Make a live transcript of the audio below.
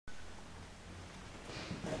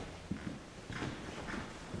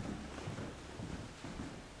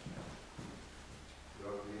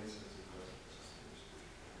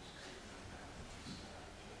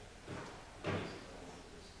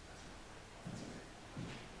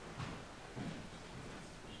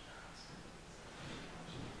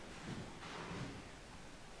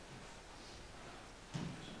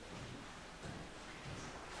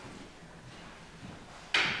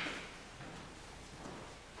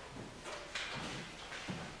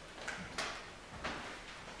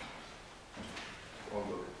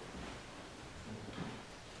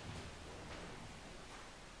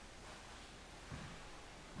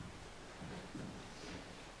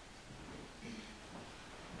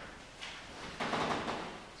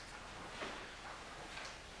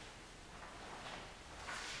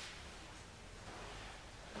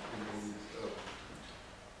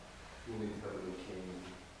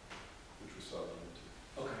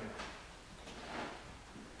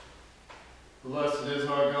Blessed is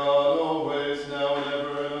our God, always, now and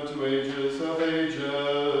ever, and unto ages of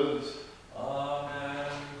ages. Amen.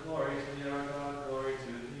 Glory to thee, our God, glory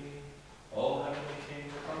to thee. O heavenly King,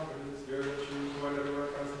 the comforter, the Spirit of truth, who art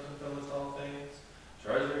everywhere present and fillest all things,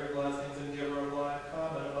 treasure your blessings and giver of life,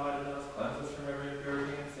 come and abide in us, cleanse us from every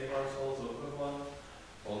impurity, and save our souls, O good one.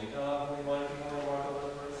 Holy God, holy mighty, holy immortal,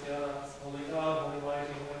 have mercy on us. Holy God, holy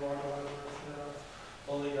mighty, holy immortal, have mercy on us.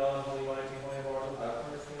 Holy God, holy mighty, holy immortal, have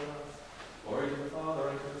mercy on us. Glory to the Father,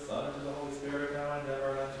 and to the Son, and to the Holy Spirit, now and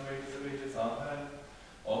ever, and unto ages of ages. Amen.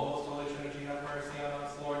 O most holy Trinity, have mercy on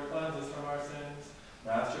us. Lord, cleanse us from our sins.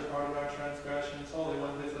 Master, pardon our transgressions. Holy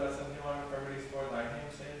One, visit us and heal our infirmities for thy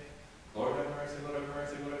name's sake. Lord, have mercy, Lord, have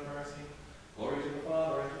mercy, Lord, have mercy. Glory to the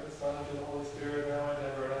Father, and to the Son, and to the Holy Spirit, now and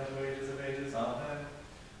ever, and unto ages of ages. Amen.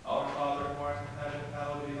 Our Father, who art in heaven,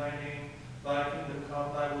 hallowed be thy name. Thy kingdom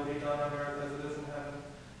come, thy will be done on earth as it is in heaven.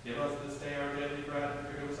 Give us this day our daily bread, and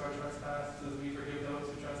forgive us our trespasses, as we forgive those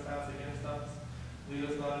who trespass against us. Lead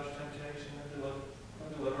us not into temptation, and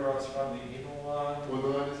deliver us from the evil one. For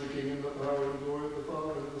thine is the kingdom, the power, and the glory of the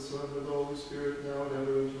Father, and of the Son, and of the Holy Spirit, now and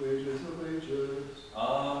ever, and to ages of ages.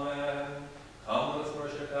 Amen. Come, let us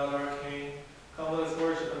worship God our King. Come, let us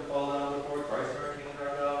worship and fall down before Christ our King and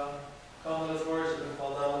our God. Come, let us worship and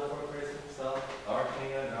fall down before Christ himself, our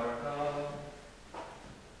King and our God.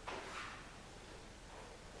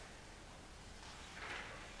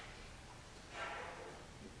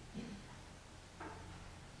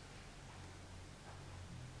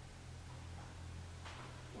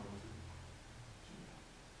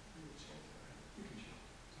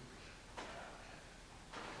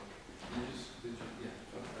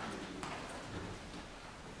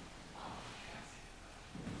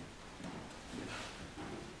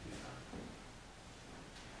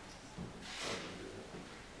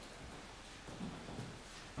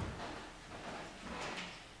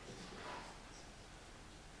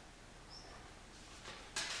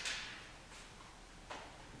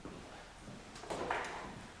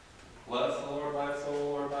 Bless the Lord, my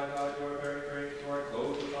soul, Lord my God, you are very great. You are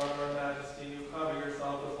clothed with honor and majesty. You cover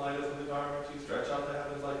yourself with light as with a garment. You stretch out the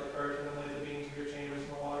heavens like a curtain and lay the beams of your chambers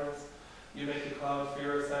in the waters. You make the clouds for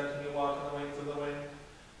your ascent, and you walk on the wings of the wind.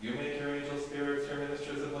 You make your angel spirits your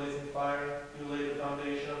ministers of blazing fire. You laid the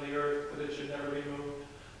foundation of the earth, that it should never be moved.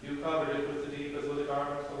 You covered it with the deep as with a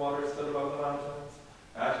garment. The waters stood above the mountains.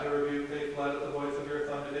 At your rebuke they fled, at the voice of your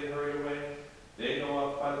thunder they hurried away. They go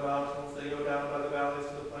up by the mountains, they go down by the valleys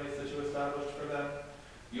to the place that you established for them.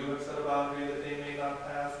 You have set a boundary that they may not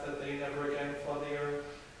pass, that they never again flood the earth.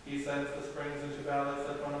 He sends the springs into valleys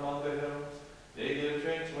that run among the hills. They give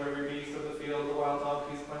drink to every beast of the field, the wild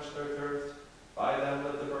donkeys quench their thirst. By them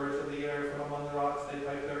let the birds of the air from among the rocks, they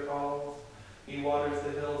pipe their calls. He waters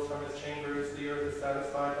the hills from his chambers, the earth is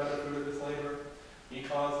satisfied by the fruit of his labor. He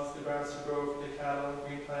causes the grass to grow for the cattle, and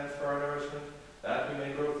green plants for our nourishment, that we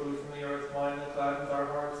may grow food from the earth, wine that gladdens our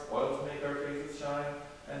hearts, oil to make our faces shine,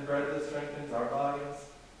 and bread that strengthens our bodies.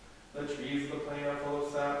 The trees of the plain are full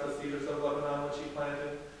of sap, the cedars of Lebanon which he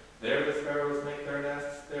planted. There the sparrows make their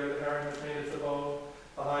nests, there the heron has made its abode.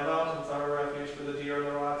 The high mountains are a refuge for the deer, and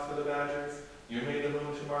the rocks for the badgers. You made the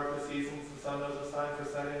moon to mark the seasons, the sun knows its time for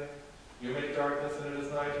setting. You make darkness, and it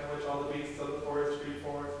is night, in which all the beasts of the forest breed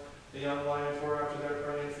forth. The young lions roar after their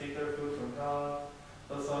prey and seek their food from God.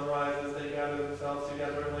 The sun rises, they gather themselves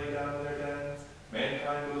together and lay down in their dens.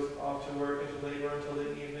 Mankind goes off to work and to labor until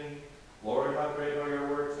the evening. Lord, how great are your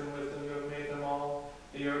works, and wisdom you have made them all.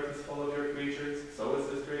 The earth is full of your creatures, so is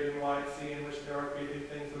this great and wide sea in which there are creeping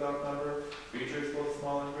things without number, creatures both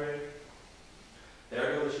small and great.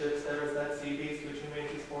 There go the ships, there is that sea beast which you made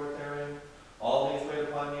to sport therein. All these wait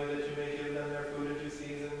upon you, that you may give them their food in due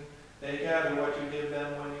season. They gather what you give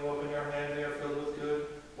them. When you open your hand, they are filled with good.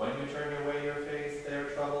 When you turn away your face, they are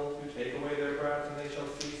troubled. You take away their breath, and they shall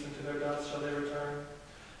cease, and to their dust shall they return.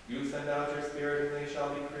 You send out your spirit, and they shall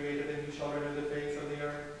be created, and you shall renew the face of the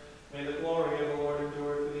earth. May the glory of the Lord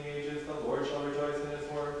endure to the ages. The Lord shall rejoice in his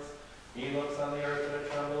works. He looks on the earth, and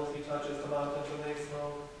it trembles. He touches the mountains, and they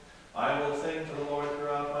smoke. I will sing to the Lord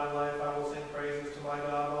throughout my life. I will sing praises to my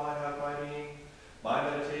God while I have my being. My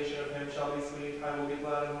meditation of him shall be sweet. I will be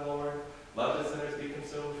glad in the Lord. Let the sinners be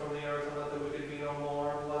consumed from the earth, and let the wicked be no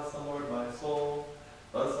more. Bless the Lord, my soul.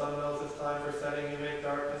 The sun knows its time for setting. You make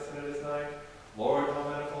darkness, and it is night. Lord, how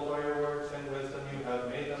manifold are your works, and wisdom you have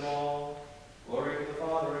made them all. Glory to the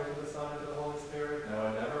Father, and to the Son, and to the Holy Spirit, now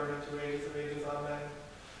and ever, and into ages of ages. Amen.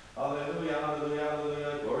 Alleluia, alleluia,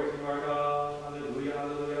 alleluia. Glory to our God. Alleluia,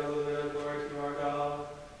 alleluia, alleluia. Glory to our God.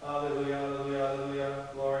 Alleluia, alleluia, alleluia.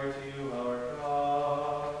 Glory to you, our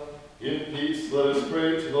God. In peace let us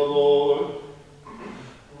pray to the Lord.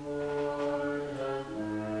 Lord, have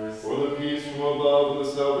mercy. For the peace from above and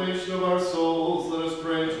the salvation of our souls, let us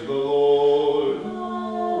pray to the Lord.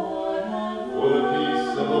 For the peace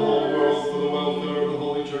of the whole world, for the welfare of the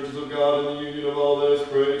holy churches of God, and the union of all, let us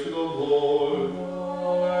pray to the Lord.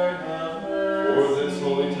 For this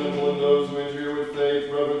holy temple and those who enter here with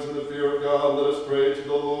faith, reverence, and the fear of God, let us pray to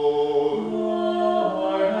the Lord.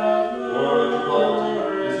 For our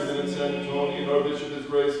Metropolitan is Eminent San Antonio, and our Bishop is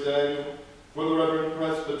Grace Daniel. For the Reverend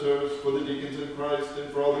Presbyters, for the deacons in Christ,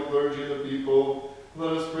 and for all the clergy and the people,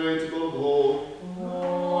 let us pray to the Lord. For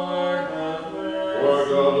our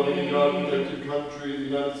God, living in God-protected country, the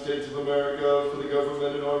United States of America, for the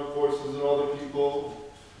government and armed forces and all the people.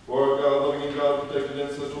 For our God, living in God-protected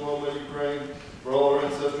ancestral homeland Ukraine, for all our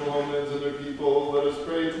ancestral homelands and their people, let us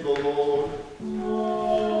pray to the Lord.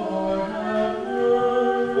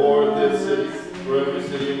 For this city, for every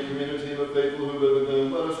city and community and the faithful who live in them,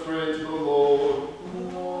 let us pray to the Lord.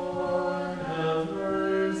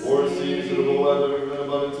 For seasonable weather and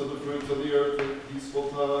abundance of the fruits of the earth and peaceful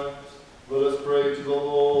times, let us pray to the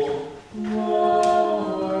Lord.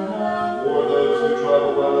 For those who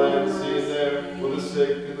travel by land, sea, and air, for the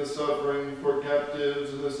sick and the suffering, for captives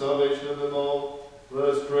and the salvation of them all, let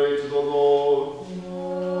us pray to the Lord.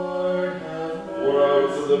 For our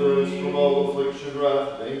deliverance from all affliction,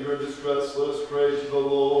 wrath, danger, and distress, let us pray to the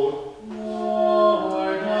Lord.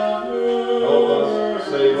 Help us,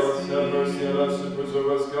 save us, have mercy on us, and preserve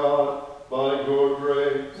us, God, by your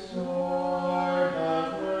grace.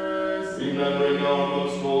 Remembering our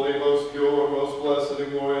most holy, most pure, most blessed,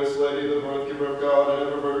 and glorious Lady, the birth giver of God, and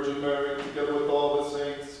ever Virgin Mary, together with all the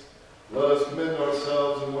saints, let us commend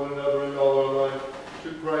ourselves and one another in all our life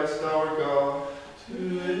to Christ our God. To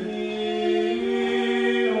thee,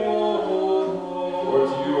 O Lord. For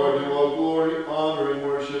to you are due all glory, honor, and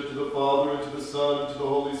worship, to the Father, and to the Son, and to the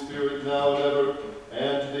Holy Spirit, now and ever,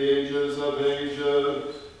 and to the ages of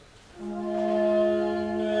ages.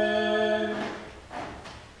 Amen.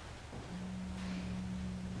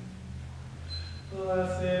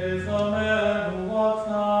 Blessed is the man who walks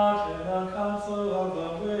not in the counsel of the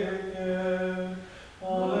wicked.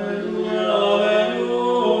 Alleluia,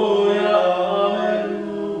 alleluia,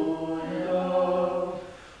 alleluia.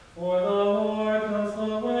 For the Lord knows the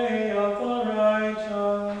way of the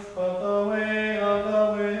righteous, but the way of the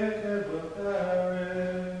wicked will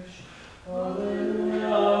perish. Alleluia,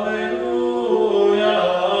 alleluia,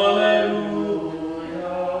 alleluia.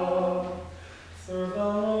 Serve the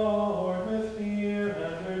Lord with fear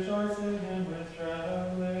and rejoice in him with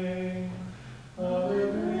trembling.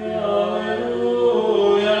 Alleluia,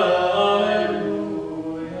 alleluia, alleluia.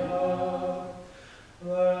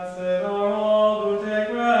 Blessed are all who take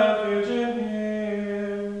refuge in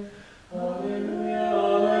him. Alleluia,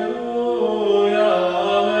 alleluia,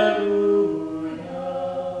 alleluia.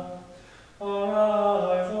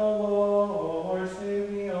 Arise, O Lord, save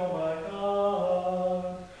me, O my God.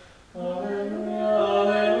 Alleluia,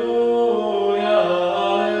 alleluia,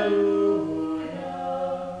 alleluia.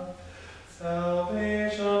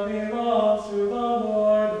 Salvation belongs to the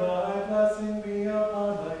Lord, thy blessing be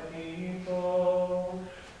upon thy people.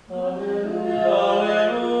 Alleluia,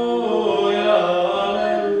 alleluia,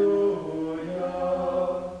 alleluia.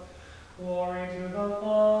 Glory to the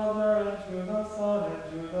Father, and to the Son, and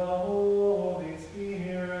to the Holy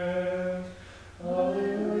Spirit.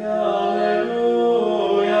 Alleluia,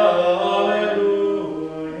 alleluia, alleluia.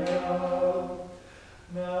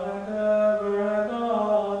 Now and ever and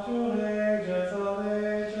unto ages of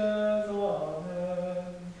ages. Amen.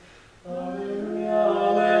 Alleluia,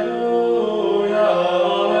 alleluia,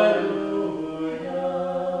 alleluia.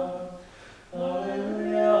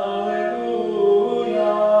 Alleluia, alleluia,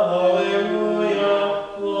 alleluia.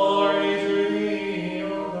 Glory to thee, O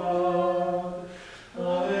God.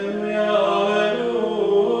 Alleluia, alleluia,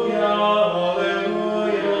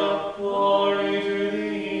 alleluia. Glory to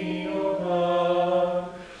thee, O God.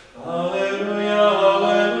 Alleluia,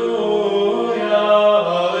 alleluia,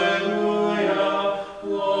 alleluia.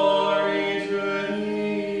 Glory to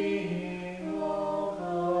thee, O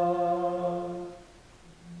God.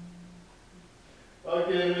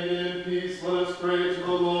 Again and in peace, let us pray to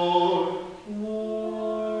the Lord.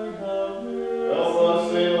 Lord, have mercy. Help us,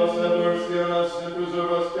 save us, have mercy on us, and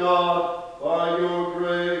preserve us, God, by your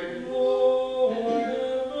grace. Lord,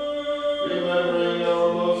 have mercy. Remembering our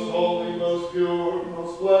most holy, most pure,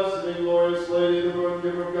 most blessed, and glorious Lady, the birth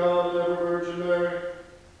giver of God, and ever Virgin Mary,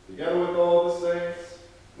 together with all the saints,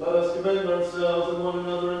 let us commend ourselves and one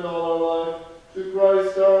another in all our life to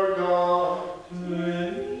Christ our God. To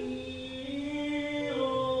thee, O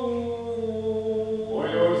Lord. For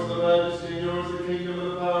yours is the majesty, and yours the kingdom,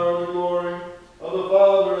 and the power, and the glory of the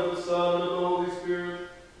Father, and of the Son, and of the Holy Spirit,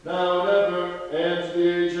 now and ever,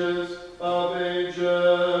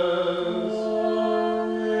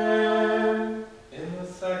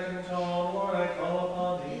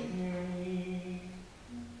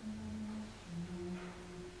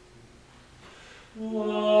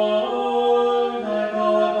 Lord, I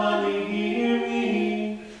call upon thee, hear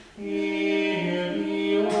me. Hear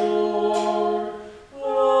me, Lord.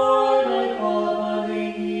 Lord, I call upon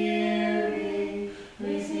thee, hear me.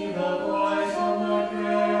 Receive the voice of my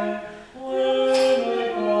prayer. When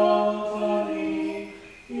I call upon thee,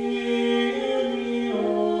 hear me,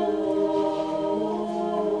 Lord.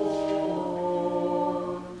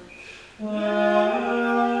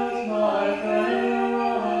 Let my prayer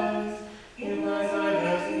rise in thy sight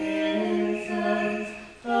as incense,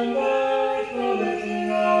 and let the lifting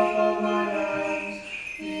up of my hands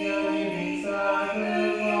be a living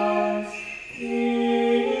sacrifice.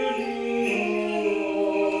 Hear me,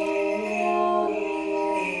 Lord.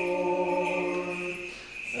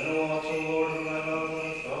 Set a watch, O Lord, on my mouth and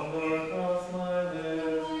a strong door across my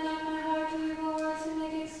lips. Incline not my heart to your voice and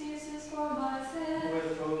make excuses for my sin. With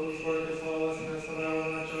folk whose work is lawlessness, and I will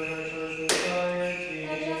not join their choice society.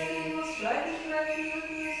 Let justly will strive and correct me with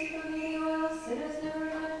mercy from me. The oil of sinners never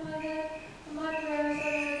anoint my head, and my prayers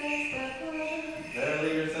are not against their pleasure. Their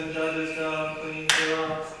leaders and judges shall clean their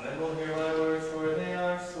ox. Men will hear my words, for they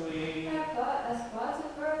are sweet. As clouds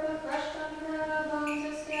of earth, a fresh thunder, and our bones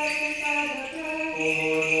are scattered inside the O grave.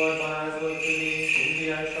 Lord, Lord, my eyes look to thee. In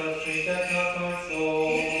thee I trust, reject not my soul.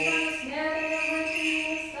 Keep me from the snare that are waiting me,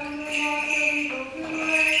 the stumbling blocks of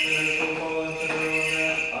evildoers. Sinners will fall into their own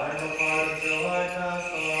net. I am apart until I pass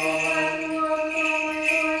I on. cry to the Lord with all my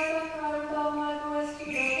voice, I cry with all my voice to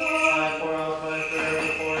the Lord. I pour out my prayer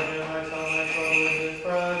before him. I tell my trouble in his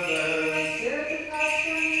presence. My spirit departs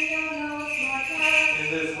from me, thou knowest my path. In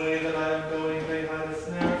this way that I am going, they hide a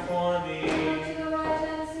snare for I me. look to the right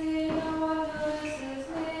and see no one notices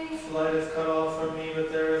me. Light is cut off from me, but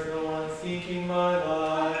there is no one seeking my I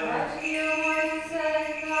life. cried to you, Lord, and said,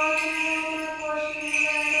 thou art my help, my portion in the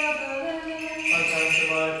land of the living. Attend to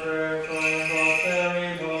my prayer, for I am brought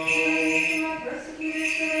very low. To my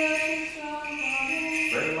persecutors, for they are too strong for me.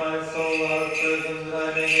 Bring my soul out of prison, that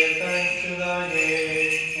I may give thanks to thy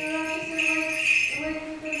name. The righteous are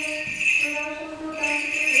waiting for thee, for thou shalt go back to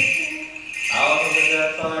the Out of the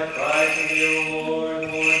depths I cry to thee, O Lord,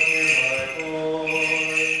 Lord, hear my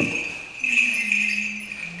voice.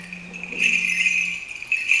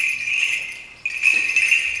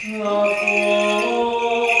 The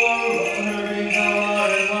forerunner beheld our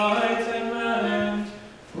enlightenment,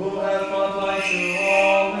 who has brought light to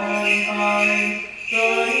all mankind, the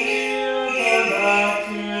year for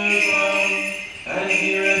baptism, and he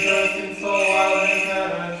rejoiced in soul while his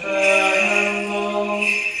heaven trembled,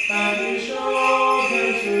 and he showed him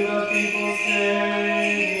to the people,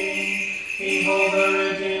 saying, Behold the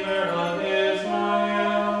Redeemer of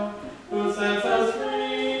Israel, who sets us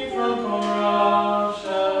free from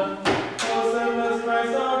corruption. O sinless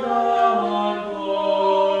Christ our God,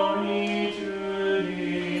 glory to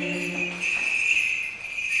thee.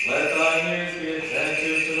 Let thine ears be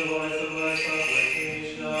attentive to the voice of my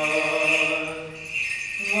supplication.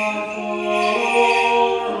 The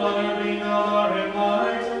forerunner beheld our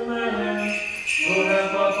enlightenment, who has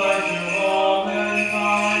brought light to all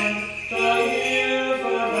mankind, the year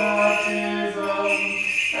for baptism,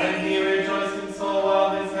 and he rejoiced in soul while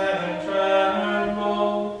his heaven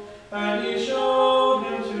trembled, and he showed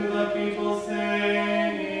him to the people,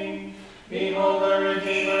 saying, Behold the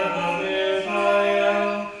Redeemer of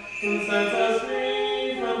Israel, who sets us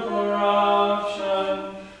free from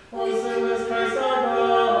corruption. O sinless Christ our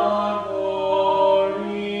God,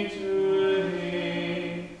 glory to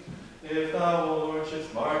thee. If thou, O Lord,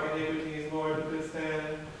 shouldst mark iniquities, Lord, who could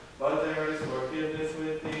stand? But there is forgiveness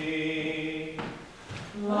with thee.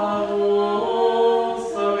 The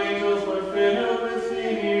hosts of angels were filled with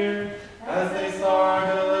fear, as they saw our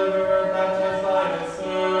deliverer baptized by his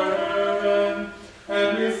servant,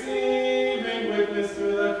 and receiving witness to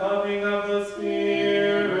the coming of the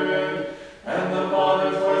Spirit. And the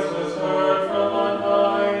Father's voice was heard from on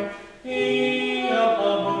high, He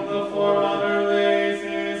upon whom the forerunner lays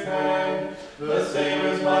his hand, the same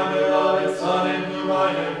is my beloved Son, in whom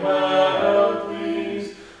I am well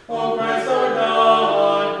pleased. O Christ our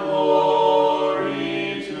God,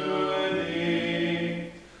 glory to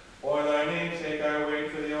thee. For thy name's sake I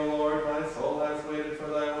wait for thee, O Lord. My soul has waited for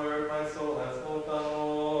thy word, my soul has hoped on the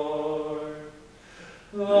Lord.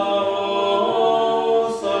 The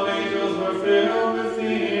hosts of angels were filled with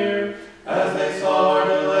fear, as they saw our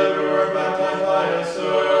deliverer baptized by a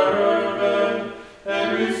servant,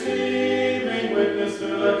 and receiving witness to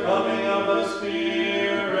the coming of the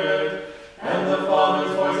Spirit.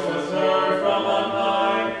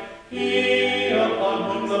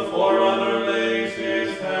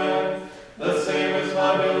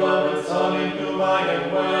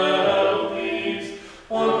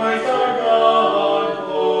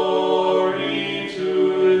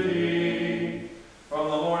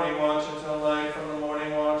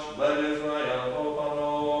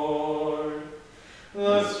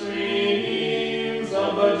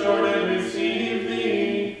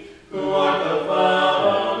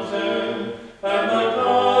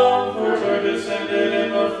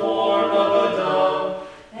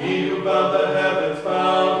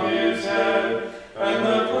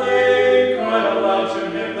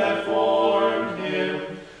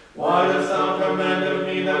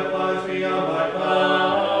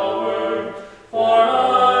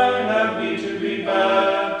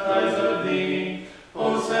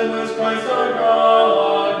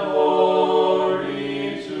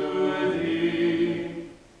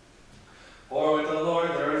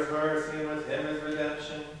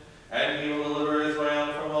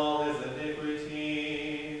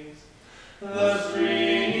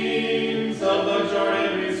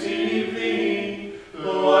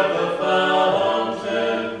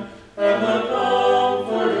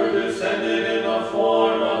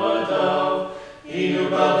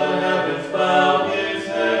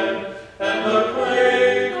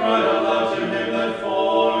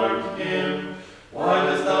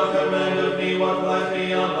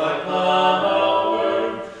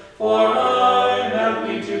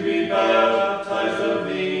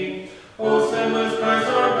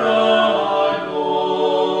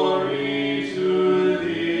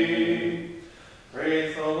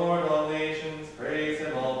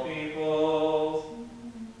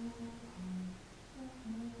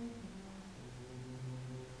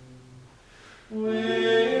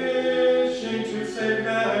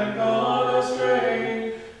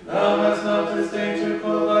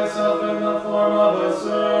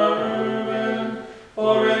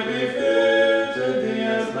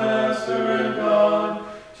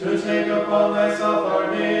 take upon thyself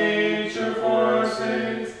our nature for our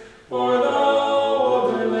sakes. For thou,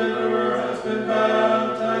 O Deliverer, hast been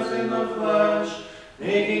baptized in the flesh,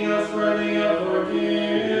 making us worthy of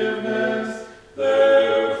forgiveness.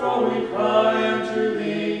 Therefore we cry unto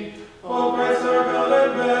thee, O Christ our God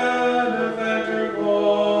and benefactor,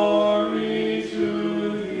 glory to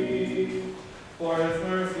thee. For his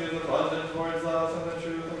mercy is abundant towards us, and the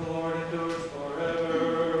truth of the Lord endures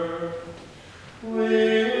forever.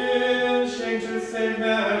 Wishing to save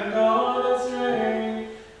man gone astray,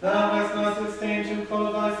 thou hast not disdained to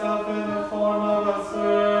clothe thyself in the form of a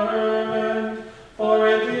servant, for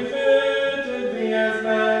it befitted thee as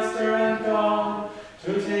Master and God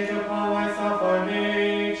to take upon thyself our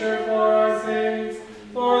nature for our sakes.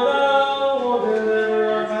 For thou, O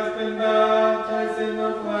Deliverer, hast been baptized in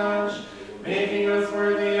the flesh, making us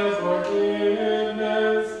worthy of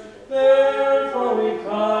forgiveness. Therefore we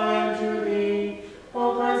cry unto thee,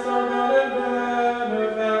 O Christ our God and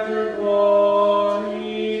benefactor,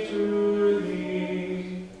 glory to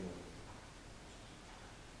thee.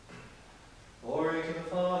 Glory to the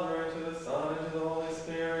Father, and to the Son, and to the Holy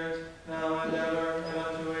Spirit, now and ever, and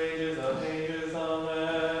unto ages of ages.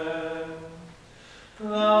 Amen.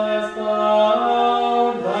 Thou hast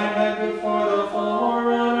bowed thine head before the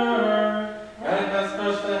forerunner, and hast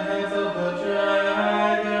crushed the heads of the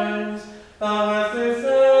dragons. Thou hast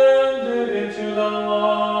descended into the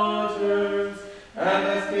waters, and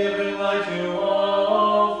hast given light to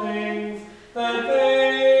all things, that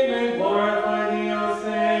they may glorify thee, O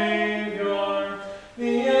Savior,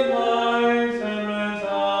 the enlightenment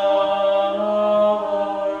of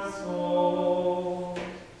our souls.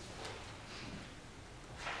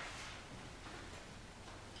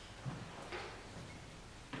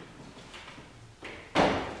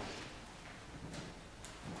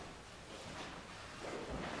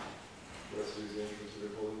 Blessed is the entrance of the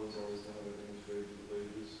holy ones, always now and in the age of the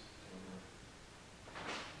ages. Amen.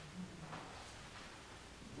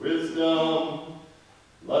 Wisdom,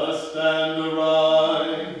 let us stand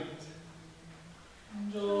aright.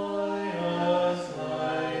 Joyous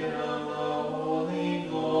light of the holy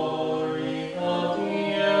glory of the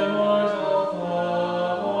immortal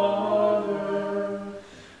Father,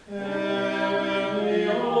 heavenly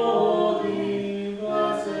holy,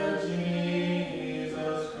 blessed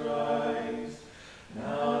Jesus Christ,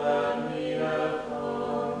 now that we have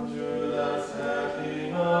come to the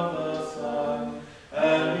setting of the sun,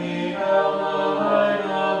 and beheld the light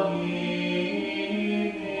of evening,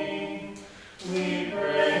 we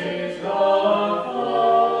praise God,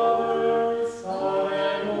 Father, Son,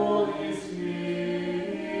 and Holy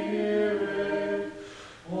Spirit,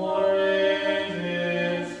 for it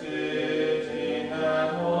is fitting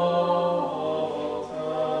at all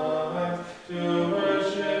times to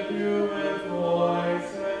worship you with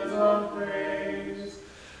voices of praise.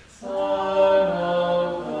 Son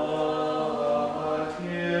of God,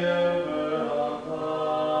 giver of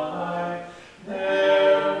light,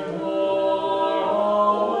 therefore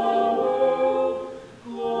all the world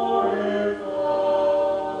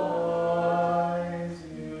glorifies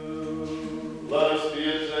you. Let us be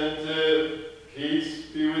attentive. Peace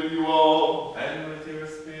be with you all. And with your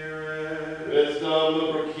spirit. Wisdom, the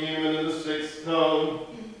Procurement in the sixth tone.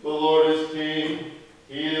 The Lord is King.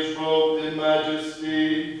 He is robed in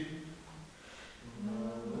majesty. The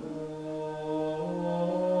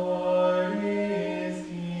Lord is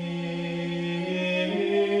King.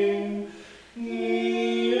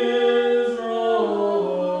 He is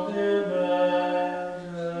robed in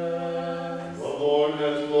majesty. The Lord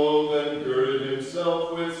has clothed and girded himself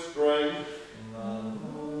with strength. The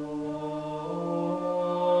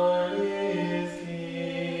Lord is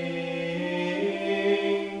King.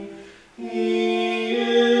 He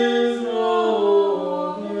is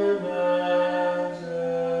robed in majesty.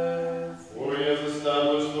 For he has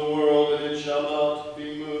established the world, and it shall not be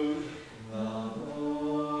moved. The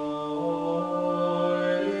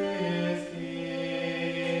Lord is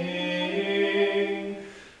King.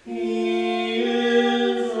 He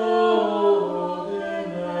is robed in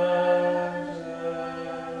majesty.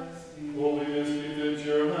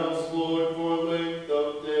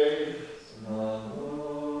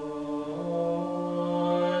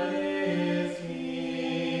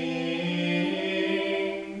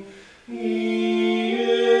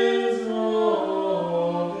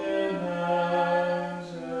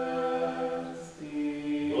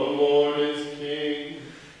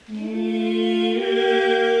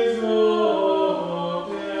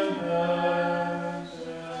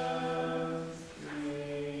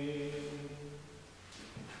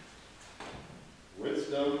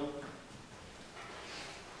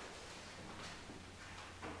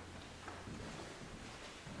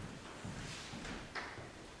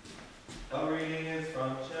 The reading is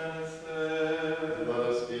from Genesis. Let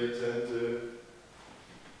us be attentive.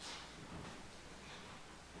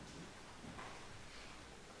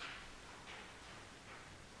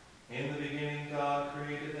 In the beginning God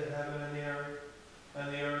created the heaven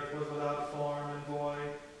and the earth was without form and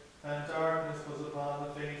void, and darkness was upon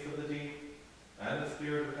the face of the deep, and the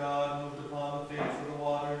Spirit of God moved upon the face of the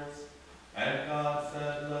waters. And God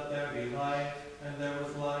said, "Let there be light," and there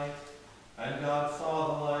was light. And God saw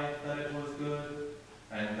the light, that it was good.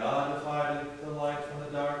 And God divided the light from the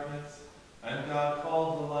darkness. And God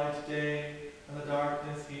called the light day, and the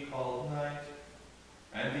darkness he called night.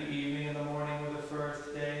 And the evening and the morning were the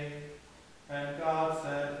first day. And God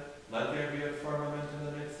said, "Let there be a firmament in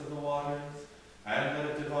the midst of the waters, and let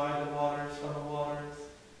it divide the waters from the waters."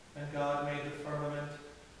 And God made the firmament,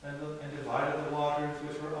 and divided the waters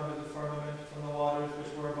which were under the firmament from the waters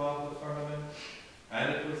which were above the firmament.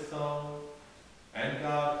 And it was so. And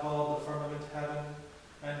God called the firmament heaven,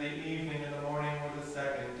 and the evening and the morning were the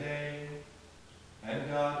second day. And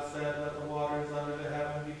God said, "Let the waters under the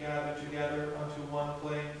heaven be gathered together unto one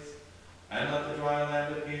place, and let the dry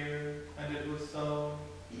land appear." And it was so.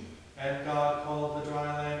 And God called the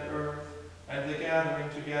dry land earth, and the gathering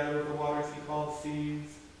together of the waters he called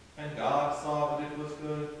seas. And God saw that it was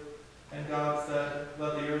good. And God said,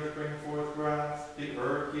 "Let the earth bring forth grass, the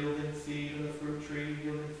herb yielding seed, and the fruit tree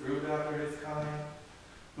yielding fruit after his kind,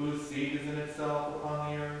 whose seed is in itself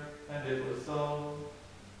upon the earth." And it was so.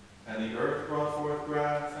 And the earth brought forth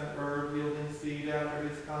grass, and herb yielding seed after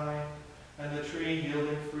his kind, and the tree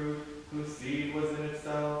yielding fruit, whose seed was in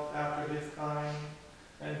itself after his kind.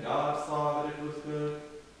 And God saw that it was good.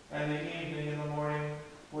 And the evening and the morning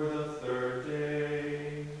were the third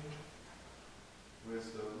day.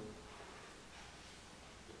 Wisdom.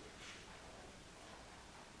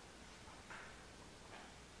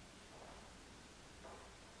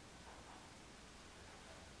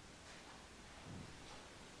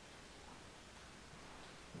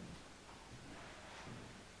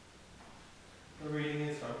 The reading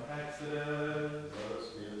is from Exodus. Let us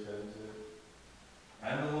be attentive.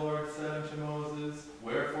 And the Lord said unto Moses,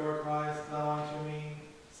 "Wherefore criest thou unto me?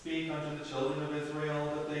 Speak unto the children of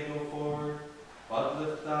Israel that they go forward. But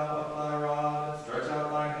lift thou up thy rod, and stretch out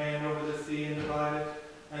thine hand over the sea, and divide it.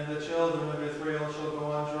 And the children of Israel shall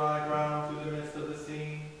go on dry ground through the midst of the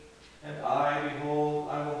sea. And I, behold,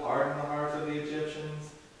 I will harden the hearts of the Egyptians,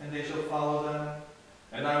 and they shall follow them.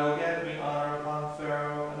 And I will get me honor upon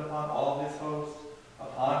Pharaoh, and upon all his host,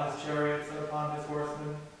 upon his chariots, and upon his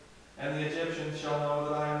horsemen. And the Egyptians shall know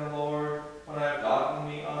that I am the Lord, when I have gotten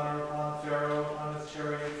me honor upon Pharaoh, upon his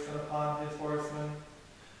chariots, and upon his horsemen."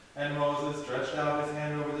 And Moses stretched out his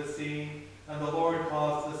hand over the sea, and the Lord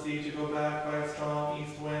caused the sea to go back by a strong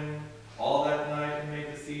east wind all that night, and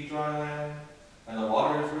made the sea dry land. And the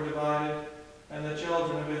waters were divided, and the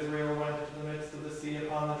children of Israel went into the midst of the sea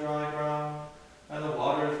upon the dry ground. And the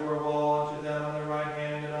waters were a wall unto them on their right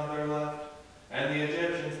hand and on their left. And the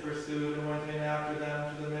Egyptians pursued and went in after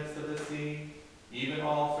them to the midst of the sea, even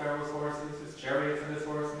all Pharaoh's horses, his chariots, and his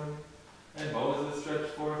horsemen. And Moses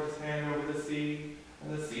stretched forth his hand over the sea,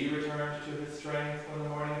 and the sea returned to his strength when the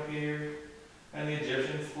morning appeared. And the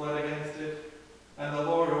Egyptians fled against it. And the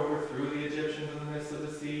Lord overthrew the Egyptians in the midst of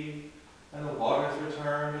the sea. And the waters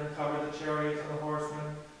returned and covered the chariots and the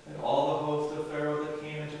horsemen, and all the host of Pharaoh that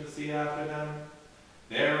came into the sea after them.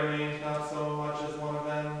 There remained not so much as one of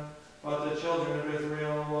them, but the children of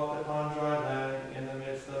Israel walked upon dry land in the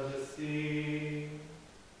midst of the sea.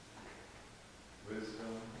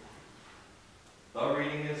 Wisdom. The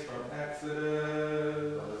reading is from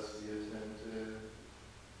Exodus. Let us be attentive.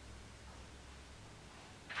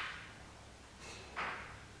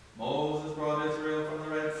 Moses brought Israel from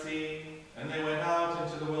the Red Sea, and they went out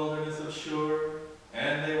into the wilderness of Shur.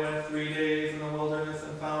 And they went 3 days in the wilderness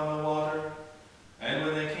and found no water. And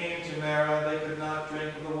when they came to Marah, they could not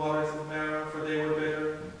drink of the waters of Marah, for they were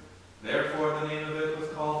bitter. Therefore the name of it was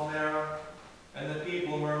called Marah. And the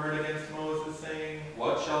people murmured against Moses, saying,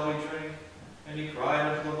 "What shall we drink?" And he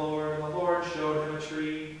cried unto the Lord, and the Lord showed him a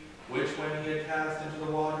tree, which when he had cast into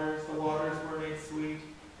the waters were made sweet.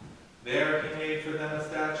 There he made for them a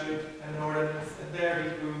statute and an ordinance, and there he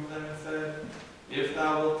proved them and said, "If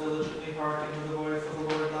thou wilt diligently hearken to the voice of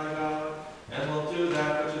the Lord thy God, and wilt do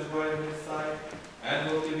that which is right in his sight,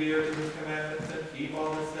 and wilt give ear to his commandments, and keep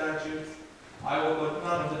all his statutes, I will put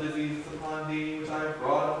none of the diseases upon thee which I have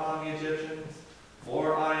brought upon the Egyptians,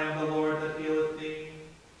 for I am the Lord that healeth thee."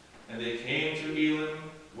 And they came to Elim,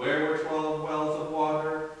 where were 12 wells of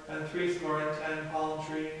water, and 70 palm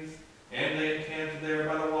trees, and they encamped there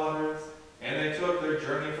by the waters. And they took their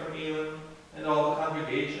journey from Elim, and all the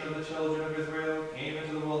congregation of the children of Israel came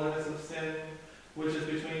into the wilderness of Sin, which is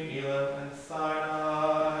between Elim and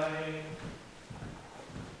Sinai.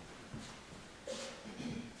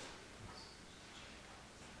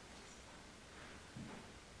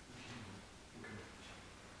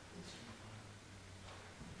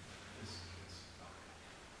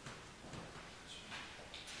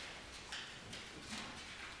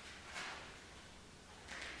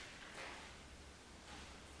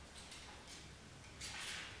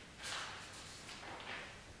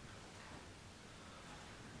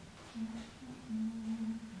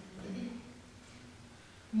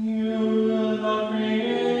 You, the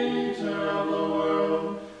creator of the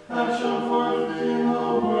world, have shown forth in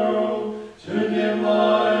the world to give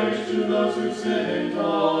light to those who sit in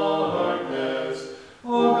darkness.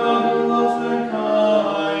 O God, who loves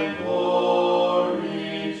mankind,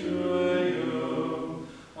 glory to you.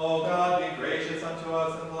 O God, be gracious unto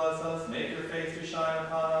us and bless us. Make your face to shine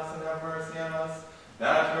upon us and have mercy on us,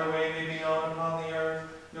 that your way may be known upon the earth,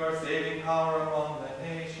 your saving power among the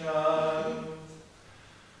nations.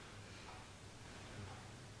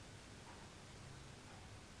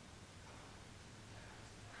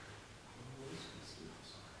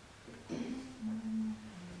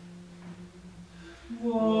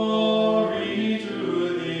 Glory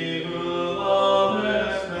to thee, who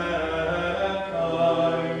lovest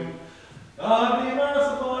mankind. God be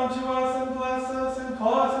merciful unto us and bless us, and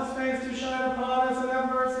cause his face to shine upon us and have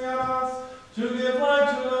mercy on us, to give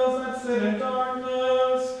light to those that sit in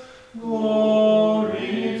darkness.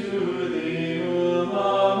 Glory to thee, who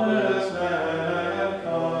lovest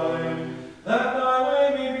mankind. That thy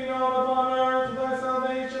way may be known upon earth, thy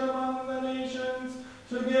salvation among the nations,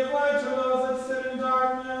 to give light to those that sit in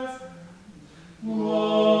darkness.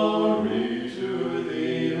 Glory to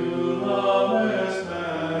thee, who lovest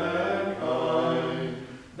mankind.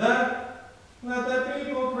 That the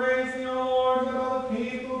people praise thee, O Lord, that all the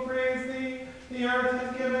people praise thee. The earth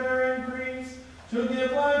has given her increase, to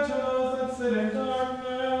give light to those that sit in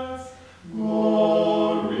darkness.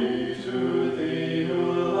 Glory to thee, who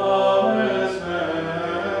lovest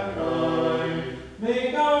mankind.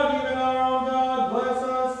 May God, even our own God, bless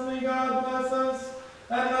us. May God bless us,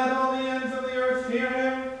 and let all the ends of the earth fear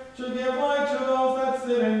him, to give light to those that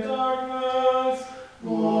sit in darkness.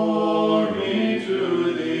 Glory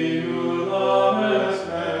to thee, who lovest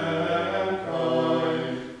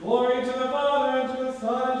mankind. Glory to the Father, and to the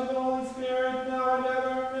Son, and to the Holy Spirit, now and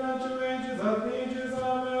ever, and unto ages of ages.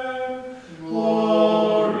 Amen.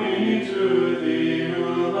 Glory to thee, who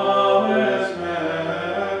lovest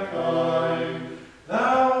mankind.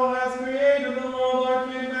 Thou hast created the world, art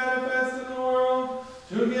made manifest in the world,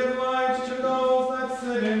 to give light to those that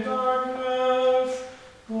sit in darkness.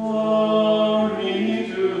 Glory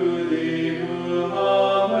to thee, who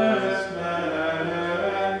lovest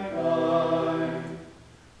mankind.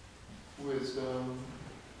 Wisdom.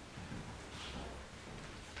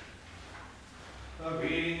 The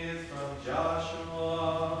reading is from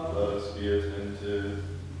Joshua. Let us be attentive.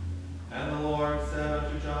 And the Lord said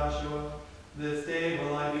unto Joshua, This day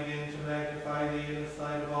will I begin to magnify thee in the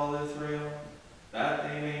sight of all Israel, that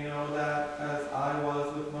they may know that, as I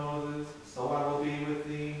was with Moses, so I will be with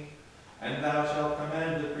thee. And thou shalt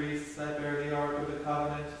command the priests that bear the ark of the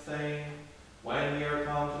covenant, saying, When ye are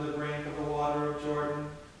come to the brink of the water of Jordan,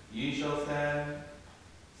 ye shall stand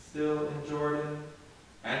still in Jordan.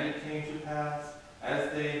 And it came to pass,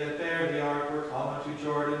 as they that bear the ark were come unto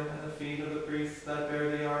Jordan, and the feet of the priests that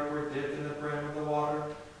bear the ark were dipped in the brim of the water,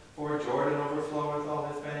 for Jordan overfloweth all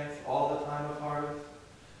his banks all the time of harvest,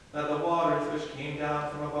 that the waters which came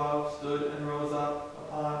down from above stood and rose up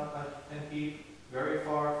upon an heap very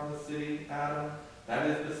far from the city Adam, that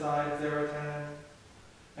is beside Zaratan.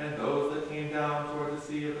 And those that came down toward the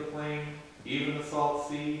sea of the plain, even the salt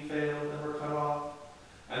sea, failed and were cut off.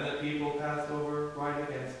 And the people passed over right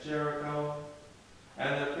against Jericho.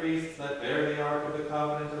 And the priests that bear the ark of the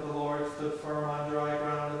covenant of the Lord stood firm on dry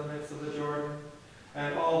ground in the midst of the Jordan.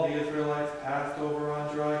 And all the Israelites passed over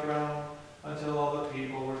on dry ground, until all the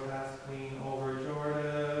people were passed clean over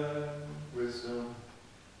Jordan. Wisdom.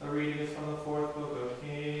 The reading is from the 4th book of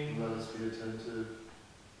Kings. Let us be attentive.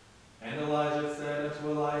 And Elijah said unto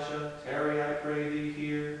Elisha, Tarry, I pray thee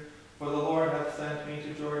here, for the Lord hath sent me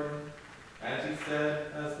to Jordan. And he said,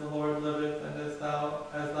 As the Lord liveth, and as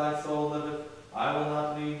thy soul liveth, I will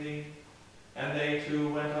not leave thee. And they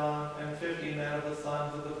two went on, and 50 men of the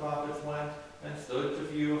sons of the prophets went, and stood to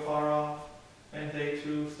view afar off. And they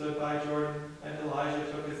two stood by Jordan, and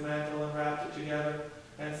Elijah took his mantle and wrapped it together,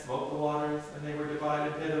 and smote the waters, and they were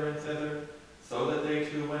divided hither and thither, so that they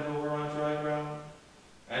two went over on dry ground.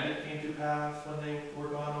 And it came to pass, when they were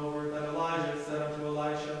gone over, that Elijah said unto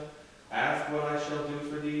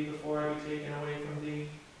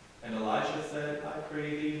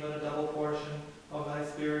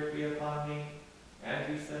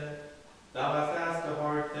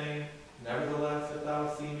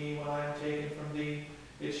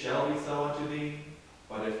shall be so unto thee,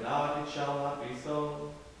 but if not, it shall not be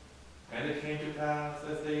so. And it came to pass,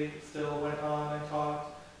 as they still went on and talked,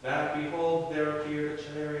 that, behold, there appeared a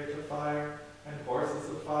chariot of fire, and horses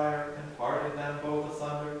of fire, and parted them both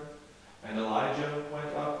asunder. And Elijah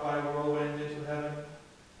went up by a whirlwind into heaven.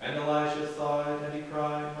 And Elisha saw it, and he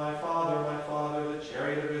cried, my father, the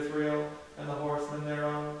chariot of Israel, and the horsemen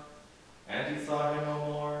thereof. And he saw him no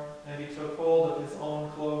more, and he took hold of his own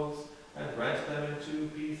clothes, and rent them in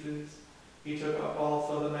 2 pieces. He took up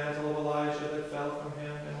also the mantle of Elijah that fell from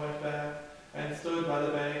him, and went back, and stood by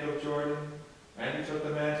the bank of Jordan. And he took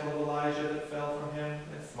the mantle of Elijah that fell from him,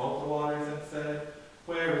 and smote the waters, and said,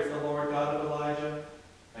 where is the Lord God of Elijah?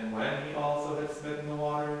 And when he also had smitten the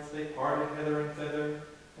waters, they parted hither and thither,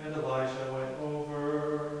 and Elisha went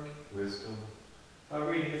over. Wisdom. A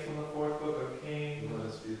reading is from the 4th book of Kings. Let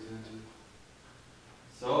us be attentive.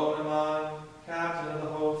 So Naaman, captain of the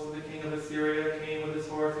host of the king of Assyria, came with his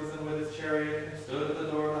horses and with his chariot, and stood at the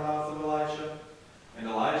door of the house of Elisha. And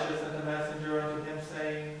Elisha sent a messenger unto him,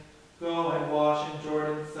 saying, go and wash in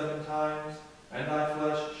Jordan 7 times, and thy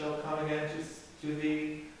flesh shall come again to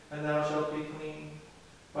thee, and thou shalt be clean.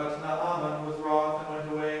 But Naaman was wroth, and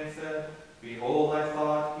went away, and said, behold, I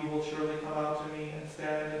thought, he will surely come out to me, and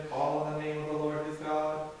stand and call on the name of the Lord his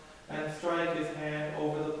God, and strike his hand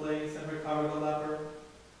over the place, and recover the leper.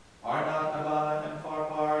 Are not Abana and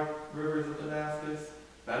Pharpar, rivers of Damascus,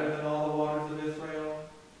 better than all the waters of Israel?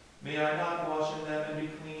 May I not wash in them and be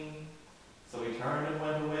clean? So he turned and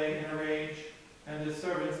went away in a rage. And his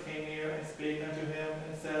servants came near and spake unto him,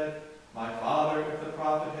 and said, my father, if the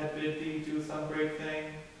prophet had bid thee do some great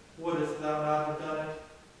thing, wouldest thou not have done it?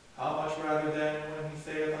 How much rather then, when he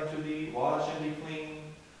saith unto thee, wash and be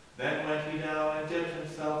clean? Then went he down and dipped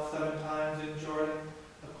himself 7 times in Jordan,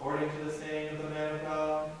 according to the saying of the man of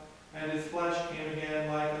God. And his flesh came again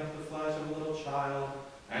like unto the flesh of a little child,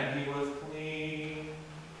 and he was clean.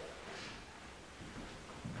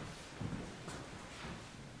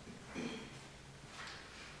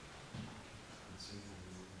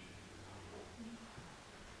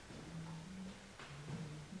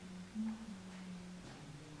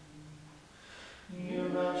 You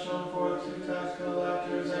have shown forth to tax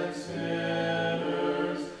collectors and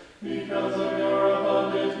sinners, because of your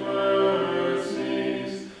abundant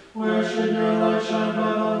mercies. Where should your light shine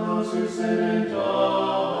but on those who sit in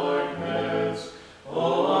darkness?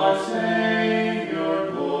 O our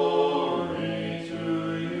Savior, glory to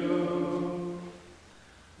you.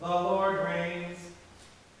 The Lord reigns.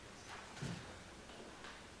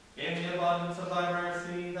 In the abundance of thy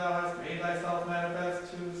mercy, thou hast made thyself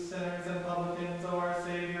manifest to sinners and publicans, O our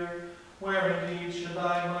Savior, where indeed should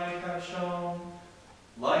thy light have shone?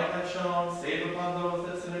 Light have shone, save upon those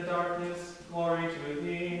that sit in darkness. Glory to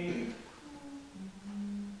thee.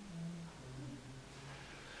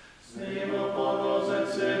 Save upon those that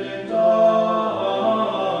sit in darkness.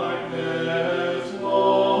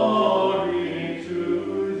 Glory to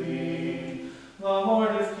thee. The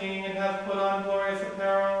Lord is King, and hath put on glorious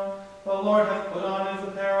apparel. The Lord hath put on his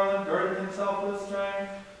apparel, and girded himself with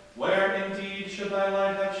strength. Where indeed should thy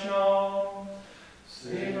light have shone?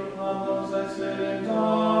 Save upon those that sit in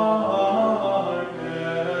darkness.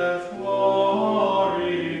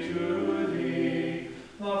 Glory to thee.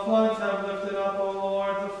 The floods have lifted up, O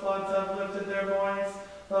Lord, the floods have lifted their voice.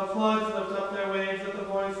 The floods lift up their waves at the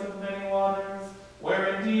voice of many waters.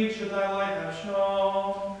 Where indeed should thy light have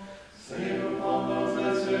shone? Save upon those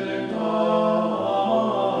that sit in darkness.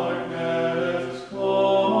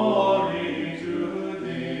 Glory to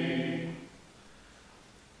thee.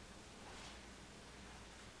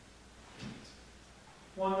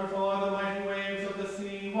 Wonderful are the mighty waves of the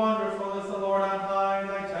sea. Wonderful is the Lord on high.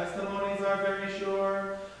 Thy testimonies are very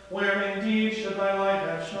sure. Where indeed should thy light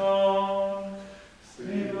have shone?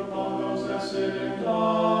 Save upon those that sit in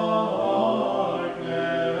darkness.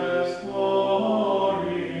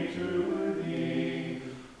 Glory to thee.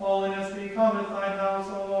 Holiness becometh thine house,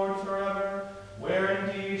 O Lord, forever. Where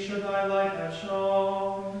indeed should thy light have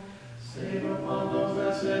shone? Save upon those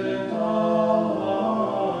that sit in darkness.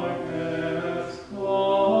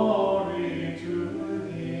 Glory to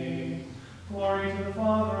thee. Glory to the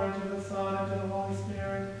Father, and to the Son, and to the Holy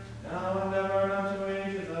Spirit, now and ever, and unto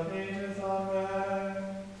ages of ages. Amen.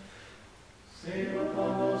 Save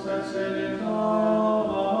upon those that sit in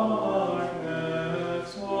darkness.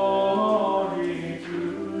 Glory to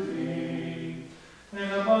thee. In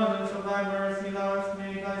abundance of thy mercy, thou hast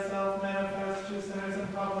made thyself manifest to sinners and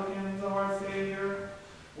publicans, O our Savior.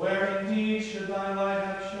 Where indeed should thy light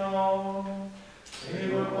have shone?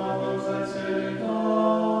 Save upon those that sit in darkness.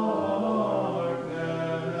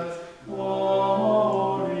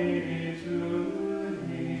 Glory to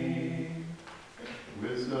thee.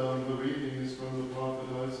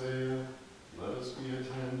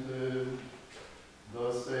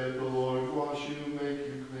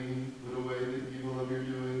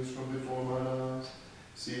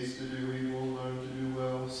 Cease to do evil, learn to do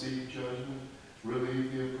well, seek judgment,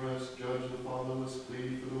 relieve the oppressed, judge the fatherless,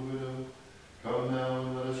 plead for the widow. Come now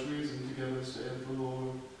and let us reason together, saith the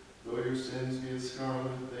Lord. Though your sins be as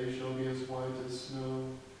scarlet, they shall be as white as snow.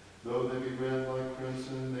 Though they be red like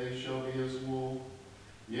crimson, they shall be as wool.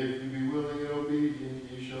 If you be willing and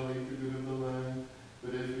obedient, ye shall eat the good of the land.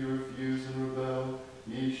 But if you refuse and rebel,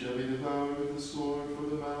 ye shall be devoured with the sword, for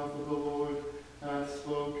the mouth of the Lord hath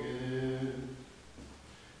spoken.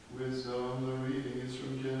 Wisdom, the reading is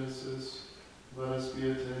from Genesis. Let us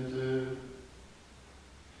be attentive.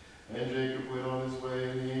 And Jacob went on his way,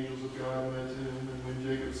 and the angels of God met him. And when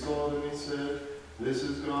Jacob saw them, he said, This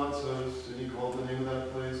is God's host. And he called the name of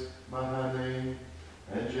that place Mahanaim.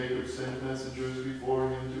 And Jacob sent messengers before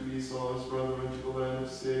him to Esau his brother into the land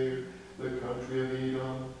of Seir, the country of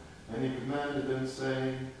Edom. And he commanded them,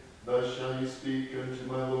 saying, Thus shall you speak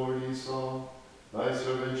unto my lord Esau. Thy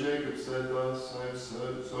servant Jacob said thus, I have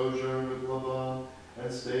sojourned with Laban,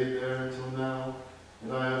 and stayed there until now.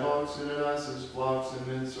 And I have oxen and asses, flocks and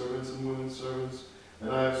men servants and women servants.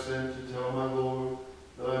 And I have sent to tell my lord,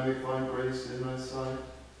 that I may find grace in thy sight.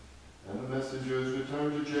 And the messengers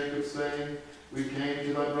returned to Jacob, saying, We came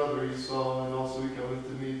to thy brother Esau, and also he cometh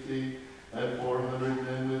to meet thee, and 400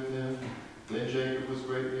 men with him. Then Jacob was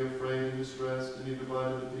greatly afraid and distressed, and he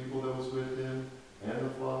divided the people that was with him, and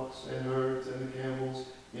the flocks, and herds, and the camels,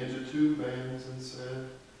 into 2 bands, and said,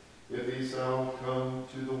 If Esau come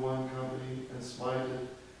to the one company, and smite it,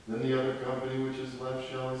 then the other company which is left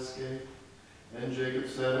shall escape. And Jacob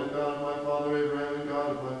said, O God of my father Abraham, and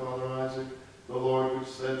God of my father Isaac, the Lord which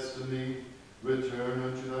saidst to me, Return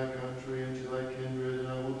unto thy country and to thy kindred, and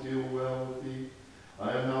I will deal well with thee.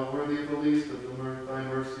 I am not worthy of the least of thy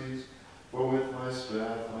mercies, for with my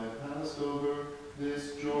staff I have passed over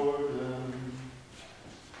this Jordan.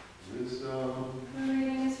 Wisdom. The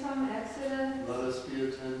reading is from Exodus. Let us be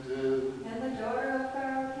attentive. And the daughter of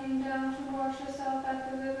Pharaoh came down to wash herself at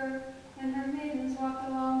the river, and her maidens walked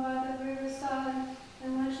along by the river's side.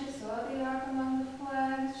 And when she saw the ark among the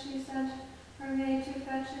flags, she sent her maid to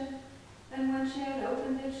fetch it. And when she had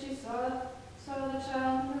opened it, she saw the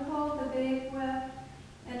child, and behold, the babe wept.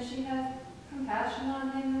 And she had compassion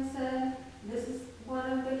on him, and said, This is one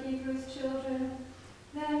of the Hebrews' children.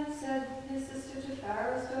 Then said his sister to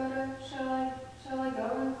Pharaoh's daughter, Shall I go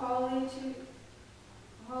and call to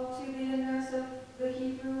thee a nurse of the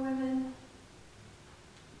Hebrew women,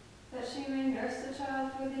 that she may nurse the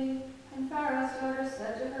child for thee? And Pharaoh's daughter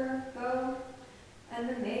said to her, Go. And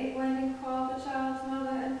the maid went and called the child's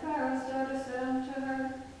mother, and Pharaoh's daughter said unto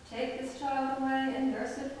her, Take this child away and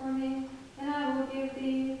nurse it for me, and I will give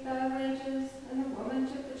thee thy wages. And the woman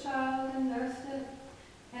took the child and nursed it.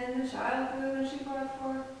 And the child grew, and she brought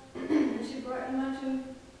forth, and she brought him unto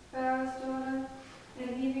Pharaoh's daughter, and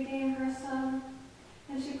he became her son.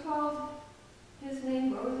 And she called his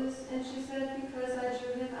name Moses, and she said, Because I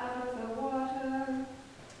drew him out of the water.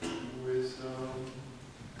 Wisdom.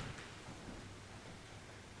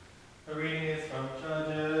 The reading is from Let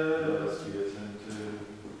Judges. us be attentive.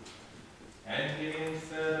 And Gideon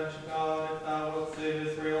said unto God, If thou wilt save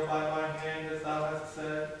Israel by my hand, as thou hast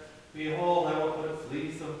said, behold, I will put a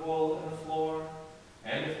fleece of wool in the floor.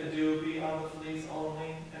 And if the dew be on the fleece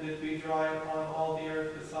only, and it be dry upon all the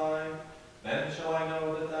earth beside, then shall I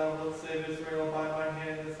know that thou wilt save Israel by my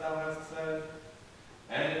hand, as thou hast said.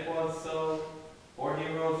 And it was so, for he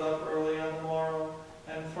rose up early on the morrow,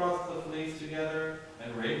 and thrust the fleece together,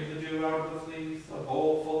 and wringed the dew out of the fleece, a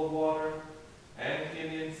bowl full of water. And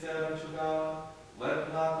Gideon said unto God,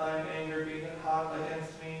 Let not thine anger be hot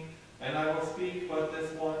against me, and I will speak but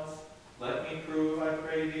this once. Let me prove, I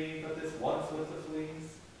pray thee, but this once with the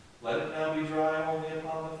fleece. Let it now be dry only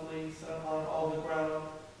upon the fleece, and upon all the ground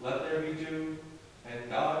let there be dew. And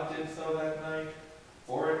God did so that night,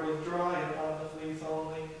 for it was dry upon the fleece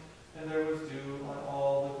only, and there was dew on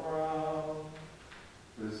all the ground.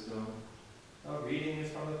 Wisdom. A reading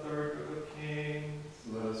is from the 3rd book of Kings.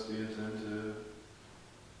 Let us be attentive.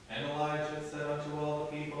 And Elijah said unto all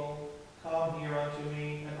the people, Come near unto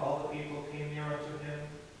me. And all the people came near unto him.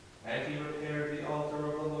 And he repaired the altar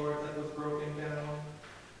of the Lord that was broken down.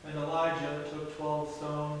 And Elijah took 12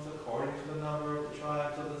 stones, according to the number of the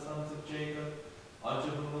tribes of the sons of Jacob, unto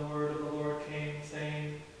whom the word of the Lord came,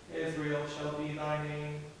 saying, Israel shall be thy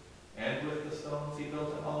name. And with the stones he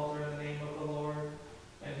built an altar in the name of the Lord.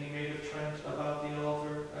 And he made a trench about the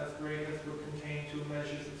altar, as great as would contain 2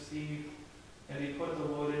 measures of seed. And he put the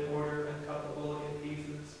wood in order, and cut the bullock in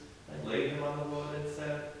pieces, and laid him on the wood, and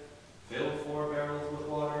said, Fill 4 barrels with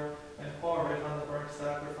water, and pour it on the burnt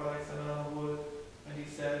sacrifice and on the wood. And he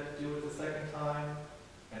said, Do it the 2nd time.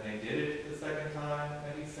 And they did it the 2nd time.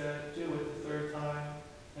 And he said, Do it the 3rd time.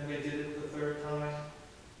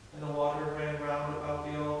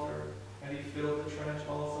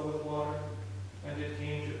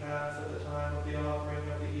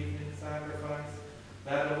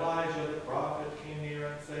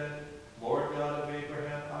 said, Lord God of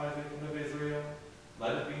Abraham, Isaac, and of Israel,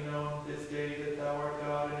 let it be known this day that thou art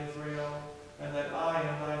God in Israel, and that I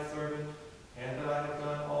am thy servant, and that I have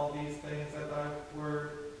done all these things at thy word.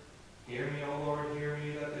 Hear me, O Lord, hear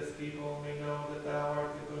me, that this people may know that thou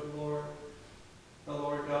art the good Lord, the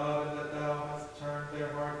Lord God, and that thou hast turned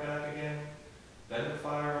their heart back again. Then the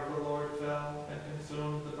fire of the Lord fell, and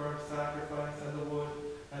consumed the burnt sacrifice, and the wood,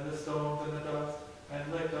 and the stones, and the dust,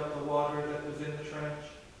 and licked up the water that was in the trench.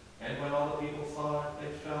 And when all the people saw it,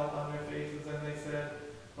 they fell on their faces, and they said,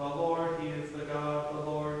 The Lord, He is the God, the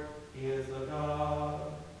Lord, He is the God.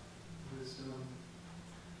 Wisdom.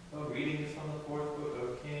 A reading is from the 4th book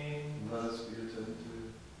of Kings. Let us be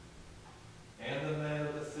attentive. And the men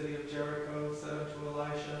of the city of Jericho said unto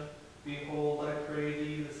Elisha, Behold, I pray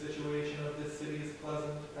thee, the situation of this city is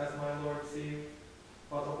pleasant, as my Lord seeth,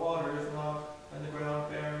 but the water is not, and the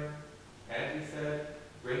ground barren. And he said,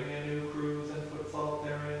 Bring me a new cruse, and put salt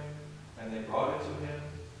therein. And they brought it to him.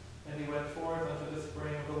 And he went forth unto the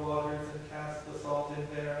spring of the waters, and cast the salt in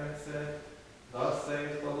there, and said, Thus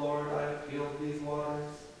saith the Lord, I have healed these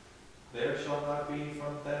waters. There shall not be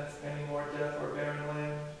from thence any more death or barren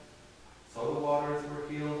land. So the waters were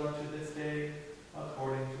healed unto this day,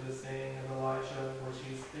 according to the saying of Elisha, which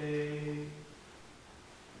he spake.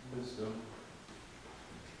 Wisdom.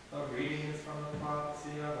 A reading is from the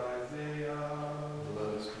prophecy of Isaiah. Let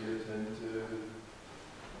us be attentive.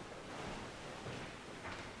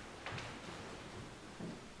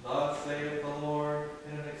 Thus saith the Lord,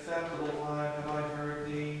 in an acceptable time have I heard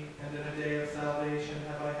thee, and in a day of salvation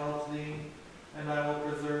have I helped thee, and I will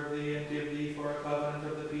preserve thee and give thee for a covenant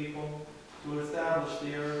of the people, to establish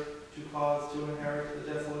the earth, to cause to inherit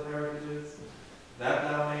the desolate heritages, that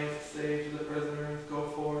thou mayest say to the prisoners, Go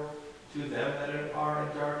forth, to them that are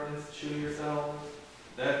in darkness, shew yourselves,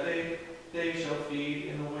 that they shall feed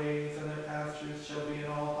in the ways, and their pastures shall be in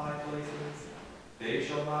all high places. They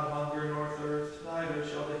shall not hunger nor thirst, neither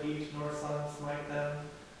shall the heat nor sun smite them.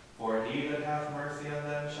 For he that hath mercy on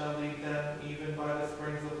them shall lead them, even by the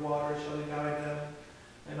springs of water shall he guide them.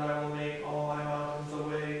 And I will make all my mountains a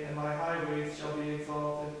way, and my highways shall be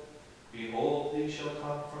exalted. Behold, these shall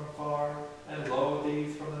come from far, and lo,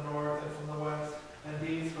 these from the north and from the west, and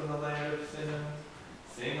these from the land of Sinim.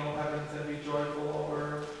 Sing, O heavens, and be joyful, O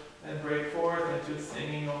earth, and break forth into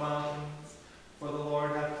singing, O mountains. For the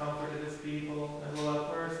Lord hath comforted his people, and will have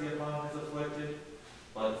mercy upon his afflicted.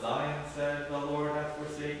 But Zion said, The Lord hath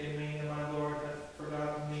forsaken me, and my Lord hath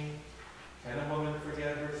forgotten me. Can a woman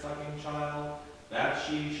forget her sucking child, that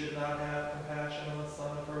she should not have compassion on the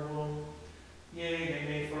son of her womb? Yea, they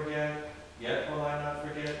may forget, yet will I not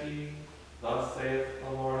forget thee. Thus saith the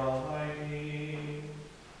Lord Almighty.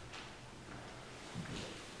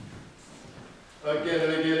 Again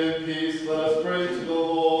and again in peace, let us pray to the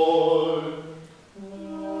Lord.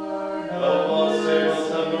 Help us, save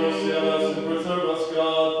us, have mercy on us, and preserve us,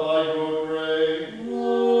 God, by your grace.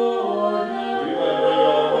 Remembering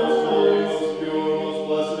our most holy, most pure, most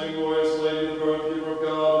blessed, and glorious Lady, the birth giver of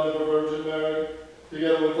God, and ever Virgin Mary,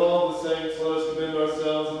 together with all the saints, let us commend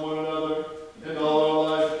ourselves and one another, and all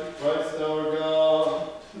our life to Christ our God.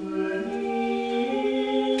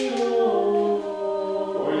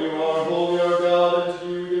 For you are holy, our God, and to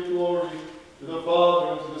you we give glory, to the Father,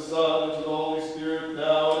 and to the Son, and to the Holy Spirit,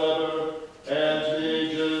 now and ever, and to the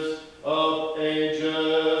ages of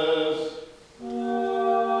ages.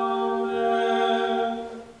 Amen.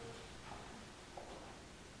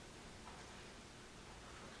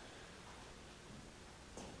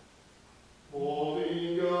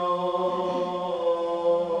 Holy God,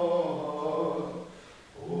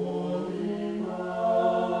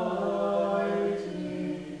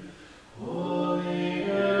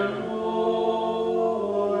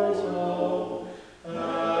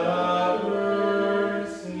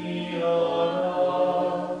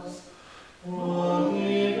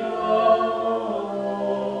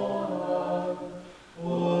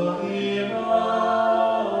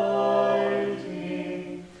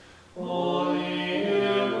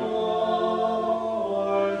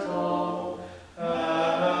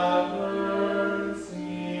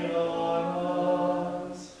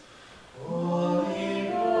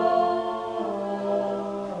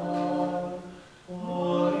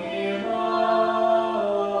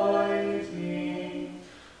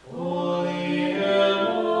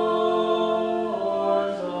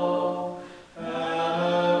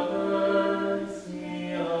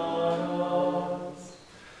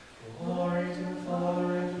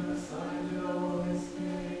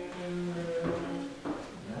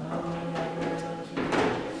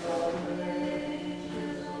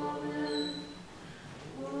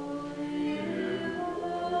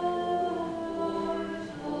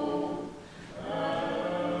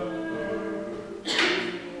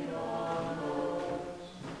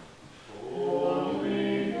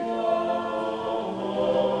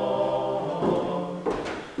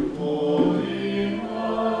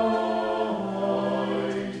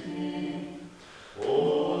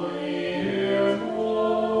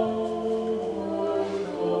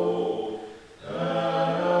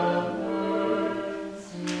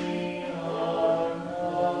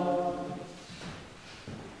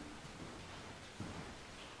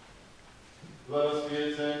 Let us be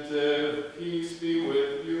attentive. Peace be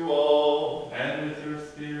with you all. And with your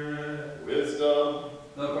spirit. Wisdom.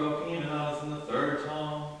 The Prokimenos in the third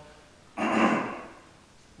Psalm.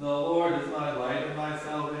 The Lord is my light and my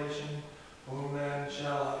salvation. Whom then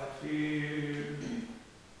shall I fear?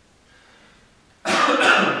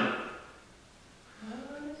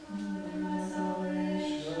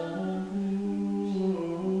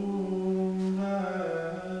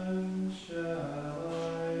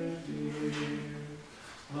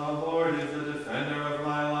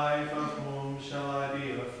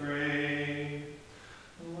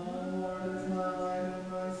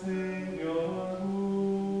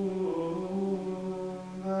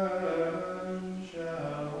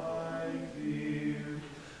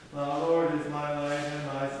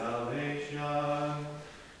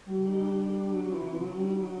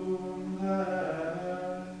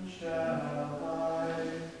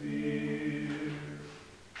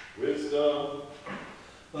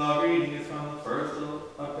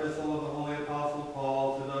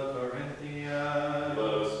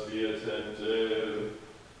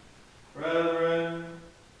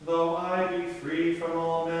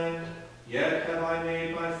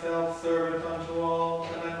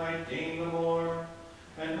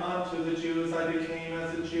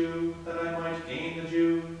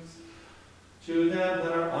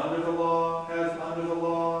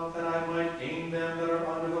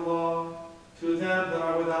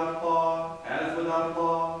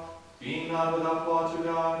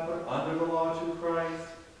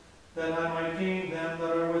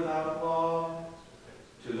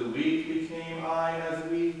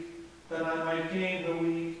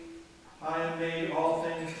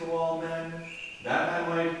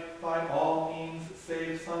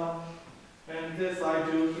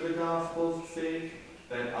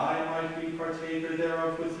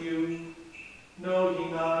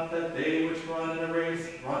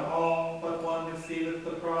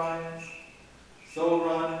 So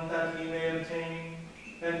run that he may obtain,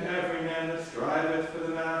 and every man that striveth for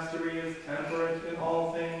the mastery is temperate in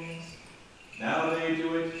all things. Now they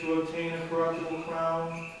do it to obtain a corruptible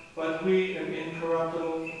crown, but we an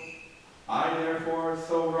incorruptible. I therefore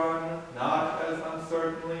so run, not as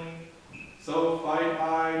uncertainly. So fight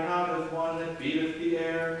I, not as one that beateth the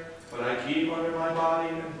air, but I keep under my body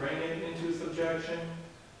and bring it into subjection,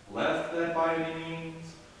 lest that by any means,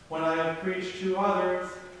 when I have preached to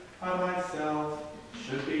others, I myself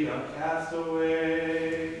should be a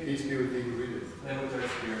castaway. Peace be with thee who readeth. And with our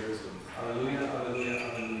spirit wisdom. Alleluia, alleluia,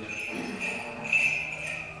 alleluia.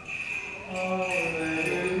 Alleluia,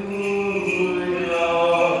 alleluia.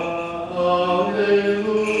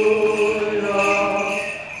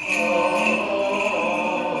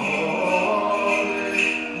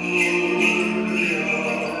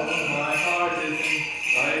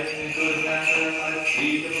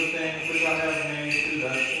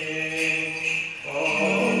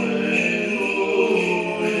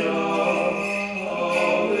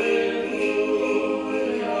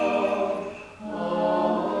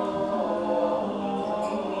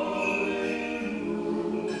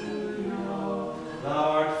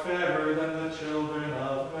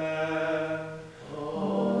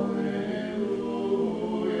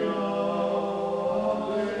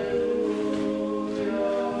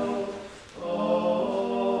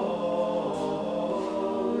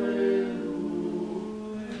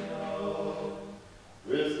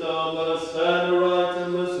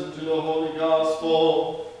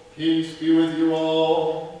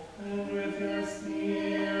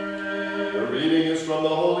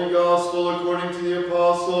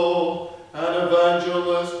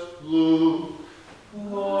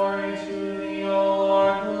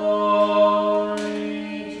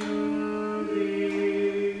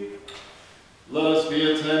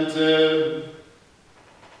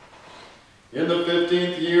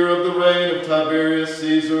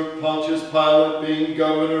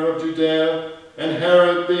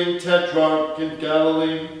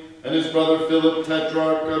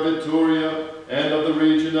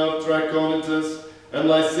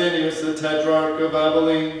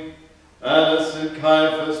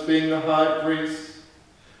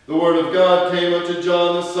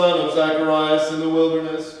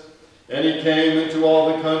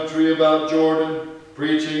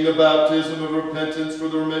 Baptism of repentance for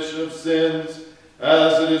the remission of sins,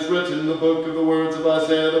 as it is written in the book of the words of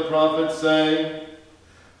Isaiah the prophet, saying,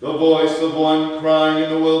 the voice of one crying in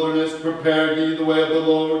the wilderness, prepare ye the way of the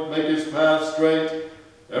Lord, make his path straight.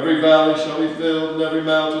 Every valley shall be filled, and every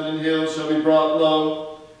mountain and hill shall be brought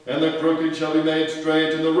low, and the crooked shall be made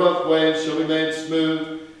straight, and the rough ways shall be made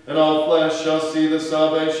smooth, and all flesh shall see the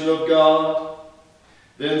salvation of God.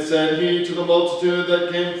 Then said he to the multitude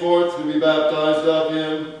that came forth to be baptized of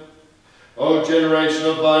him, O generation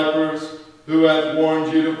of vipers, who hath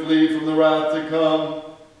warned you to flee from the wrath to come?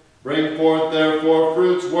 Bring forth therefore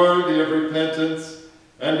fruits worthy of repentance,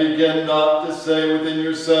 and begin not to say within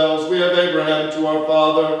yourselves, We have Abraham to our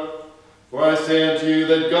father. For I say unto you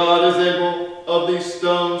that God is able of these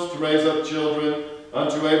stones to raise up children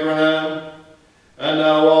unto Abraham. And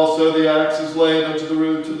now also the axe is laid unto the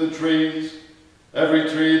root of the trees. Every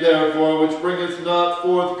tree therefore which bringeth not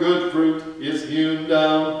forth good fruit is hewn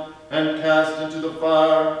down and cast into the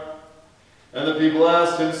fire. And the people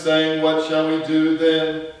asked him, saying, What shall we do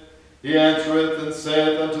then? He answereth and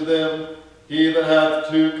saith unto them, He that hath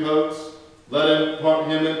 2 coats, let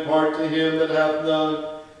him impart to him that hath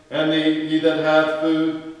none, and he that hath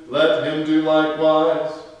food, let him do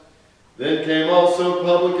likewise. Then came also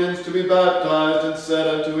publicans to be baptized, and said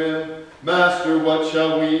unto him, Master, what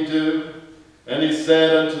shall we do? And he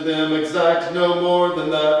said unto them, Exact no more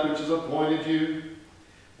than that which is appointed you.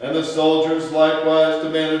 And the soldiers likewise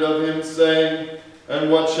demanded of him, saying,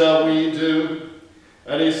 And what shall we do?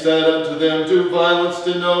 And he said unto them, Do violence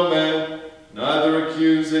to no man, neither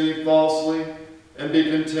accuse any falsely, and be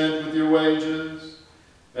content with your wages.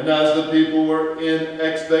 And as the people were in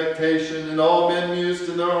expectation, and all men mused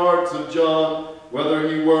in their hearts of John, whether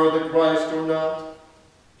he were the Christ or not,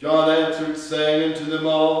 John answered, saying unto them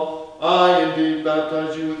all, I indeed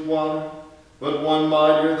baptize you with water, but one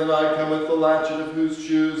mightier than I cometh, the latchet of whose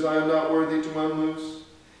shoes I am not worthy to unloose.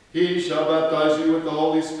 He shall baptize you with the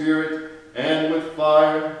Holy Spirit and with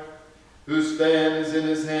fire, whose fan is in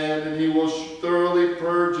his hand, and he will thoroughly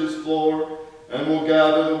purge his floor, and will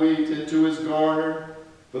gather the wheat into his garner,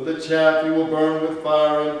 but the chaff he will burn with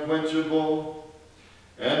fire unquenchable.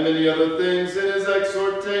 And many other things in his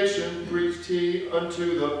exhortation preached he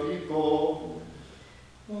unto the people.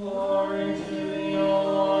 Glory to thee, O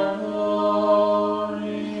Lord,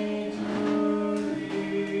 glory to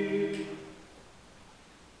thee.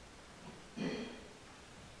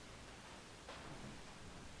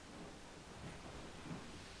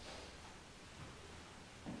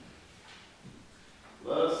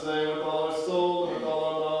 Let us say with all our soul and with all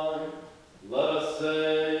our mind, let us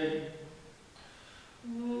say,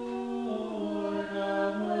 Lord,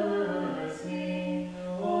 have mercy.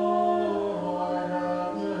 Lord,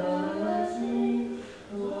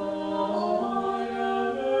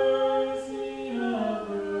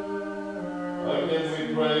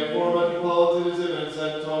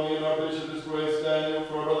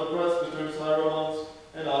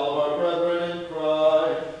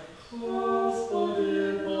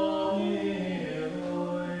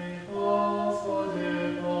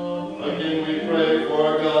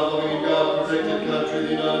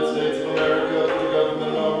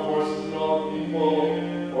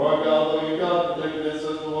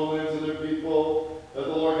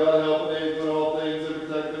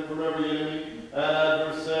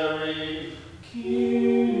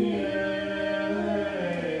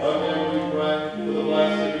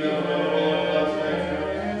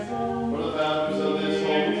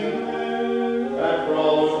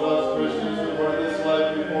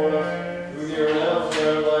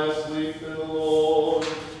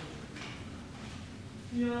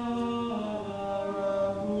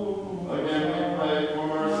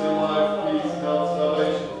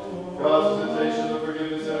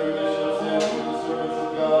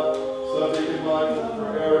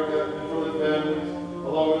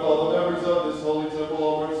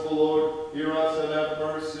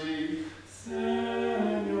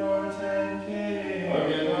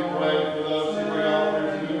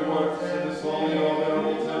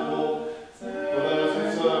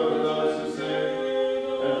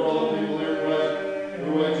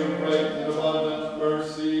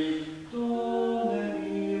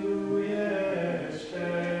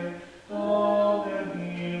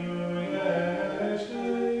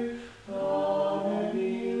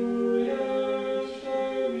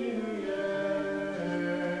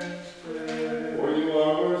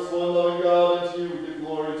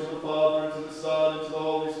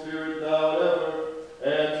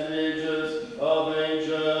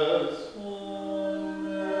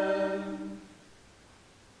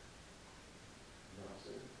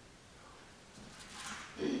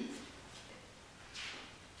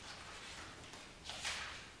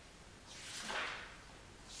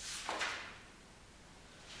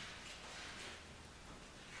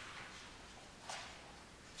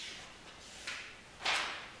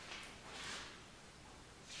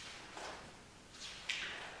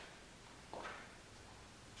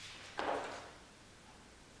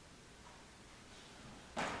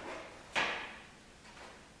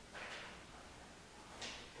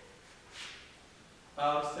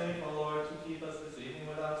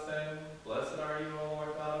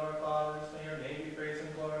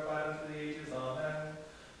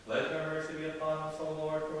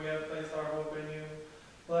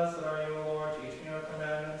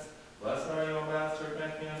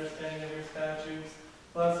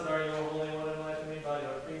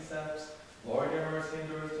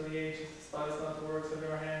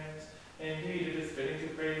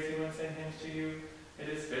 things to you. It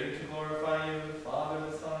is fitting to glorify you, the Father,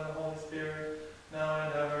 the Son, and the Holy Spirit, now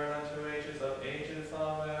and ever, and unto ages of ages.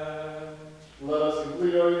 Amen. Let us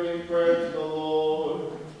complete our evening prayer to the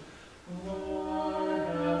Lord.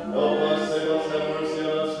 Help us, save us, have mercy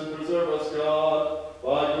on us, and preserve us, God,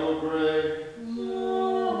 by your grace.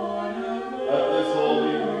 At this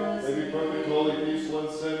holy week, may be perfect, holy, peaceful,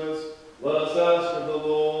 and sinless. Let us ask of the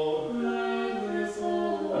Lord.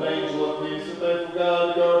 An angel of peace, a faithful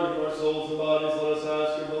God, guarding our souls and bodies, let us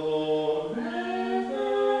ask of the Lord.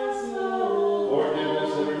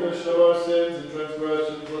 Forgiveness and remission of our sins and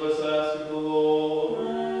transgressions, let us ask of the Lord.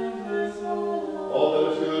 All that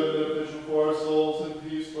is good and beneficial for our souls and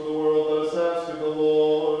peace for the world, let us ask of the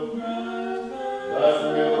Lord. That we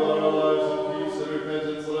may live our lives in peace and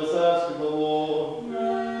repentance, let us ask of the Lord.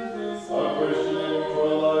 Our Christian aim to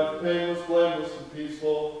our life, painless, blameless, and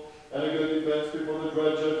peaceful, and a good defense before the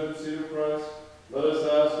dread judgment seat of Christ, let us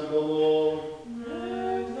ask of the Lord.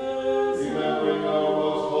 Remembering our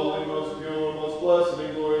most holy, most pure, most blessed,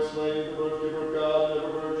 and glorious Lady, the birth giver of God, and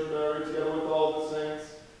ever Virgin Mary, together with all the saints,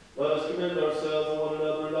 let us commend ourselves and one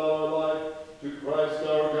another in all our life to Christ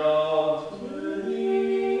our God.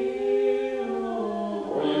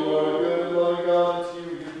 For you are a good and loving God, and to you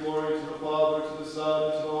we give glory, to the Father, to the Son,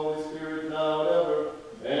 and to the Holy Spirit, now and ever,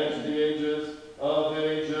 and to the ages of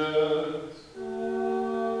ages.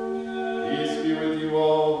 Peace be with you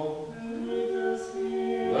all.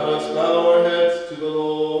 Let us bow our heads to the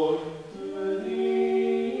Lord.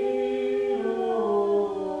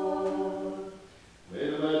 May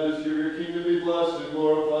the majesty of your kingdom be blessed and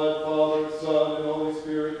glorified, Father, Son, and Holy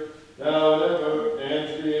Spirit, now and ever, and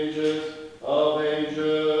to the ages of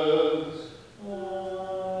ages. Amen.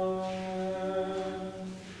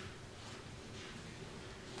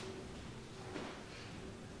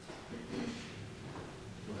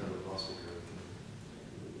 We'll have a gospel here.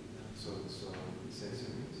 So it's say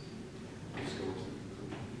series. Just go to the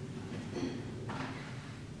conclusion.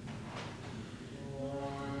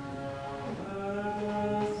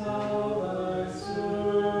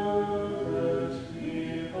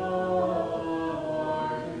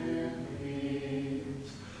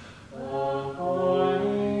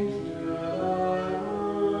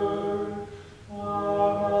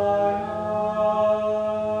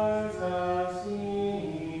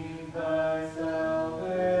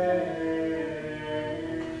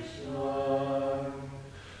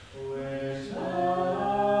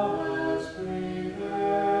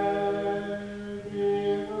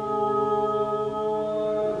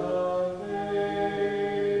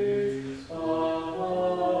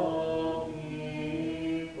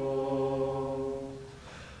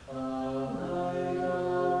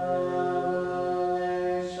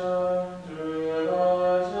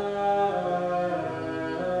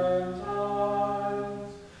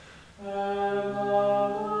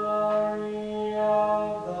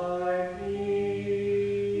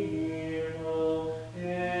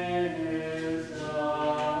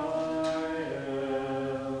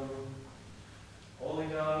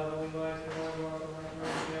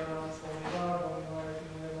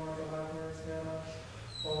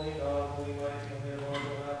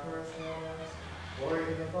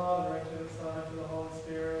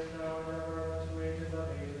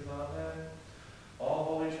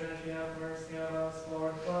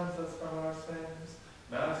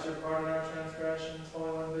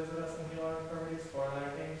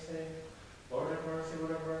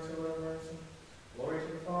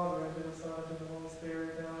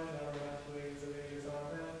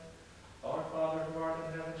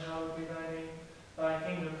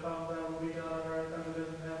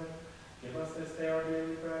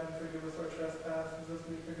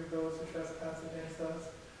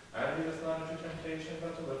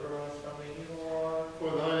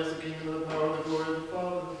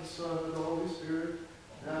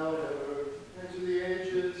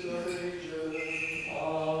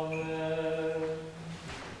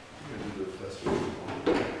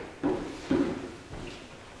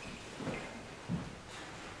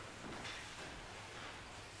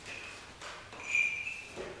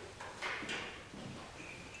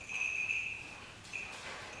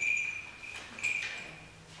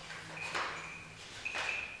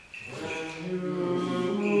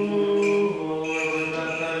 You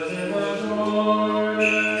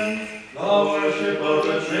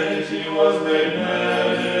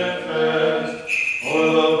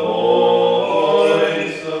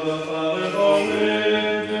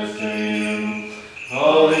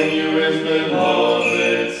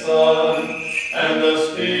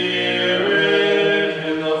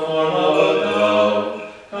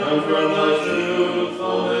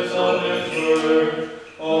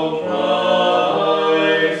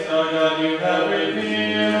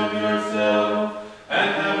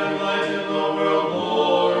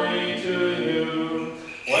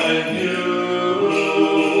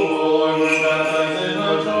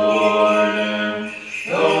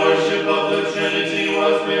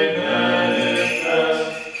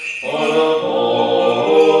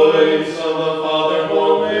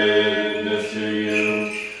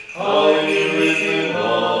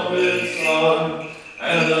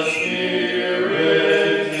and the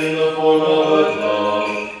Spirit in the form of a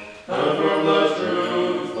dove confirmed the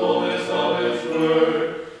truthfulness of His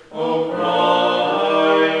word. O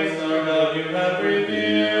Christ, our God, you have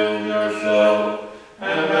revealed yourself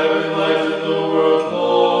and have enlightened the world.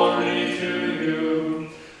 Glory to you.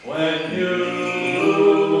 When you,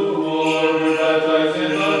 Lord, were baptized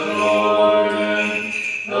in the Jordan,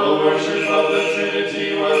 the worship of the Trinity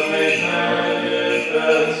was made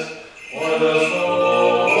manifest, for the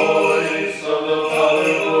voice of the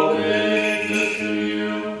Father bore witness to you,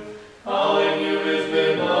 calling you His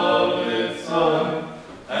beloved Son,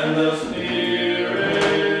 and the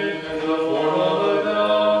Spirit, in the form of a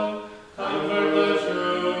dove, confirmed the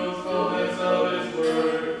truthfulness of His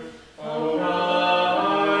word. O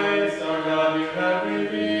Christ, our God, you have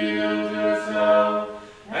revealed yourself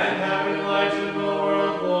and have enlightened the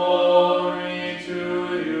world. Glory to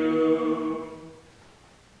you.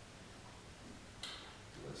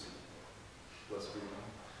 Blessed be the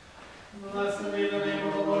name. Blessed be the name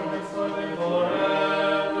of the Lord, henceforth and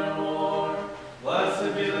forevermore. Blessed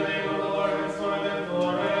be the name of the Lord, henceforth and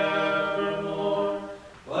forevermore.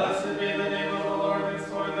 Blessed be the name of the Lord,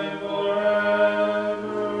 henceforth and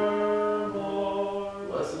forevermore.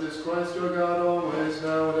 Blessed is Christ our God, always,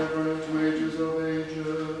 now and ever, and to ages of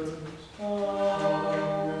ages.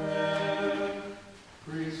 Amen.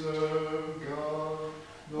 Preserve God,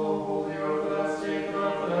 The Holy Orthodox Faith and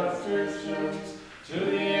Orthodox Christians, to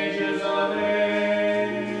the ages of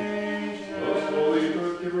ages. most holy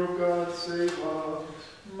birth giver of God, save us.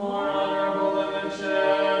 More honorable than the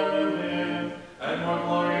cherubim, and more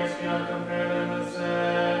glorious beyond compare than the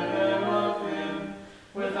seraphim.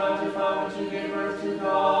 Without defilement you gave birth to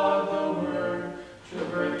God the Word, true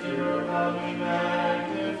birth giver of God we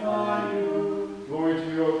magnify you. Glory to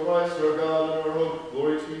you, O Christ, our God and our hope.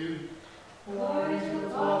 Glory to you. Glory to the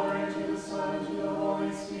Father, and to the Son, and to the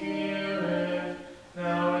Holy Spirit,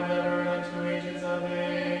 now and ever, and unto ages of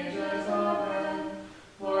ages. Amen.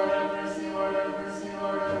 Lord have mercy, Lord have mercy,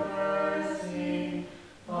 Lord have mercy.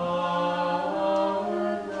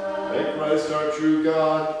 Father, May Christ, our true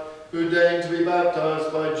God, who deigned to be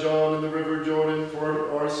baptized by John in the river Jordan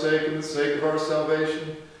for our sake and the sake of our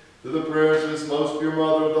salvation, through the prayers of His most pure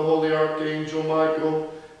mother, of the holy Archangel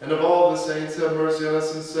Michael, and of all the saints, have mercy on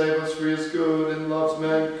us and save us, for He is good and loves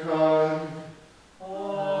mankind. Amen.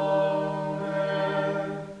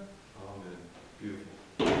 Amen. Beautiful.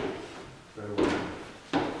 Very well.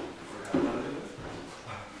 Forgot how to do it.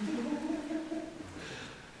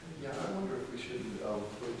 Yeah, I wonder if we should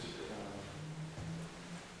put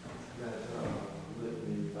that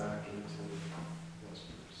litany back into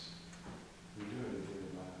Vespers. We do anything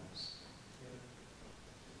in my house.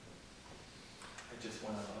 I just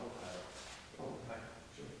went on autopilot. Oh,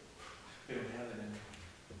 Sure. We don't have it in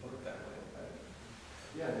the book that way, right?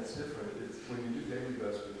 yeah, it's different. It's when you do daily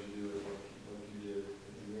Vespers, you do it like you did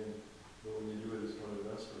at the end. But when you do it as part of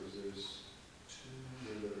Vespers, there's two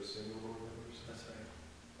that are single Lord members. That's right.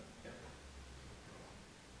 Yeah.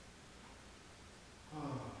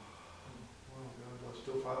 Oh, wow, God bless.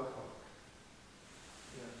 Still 5 o'clock.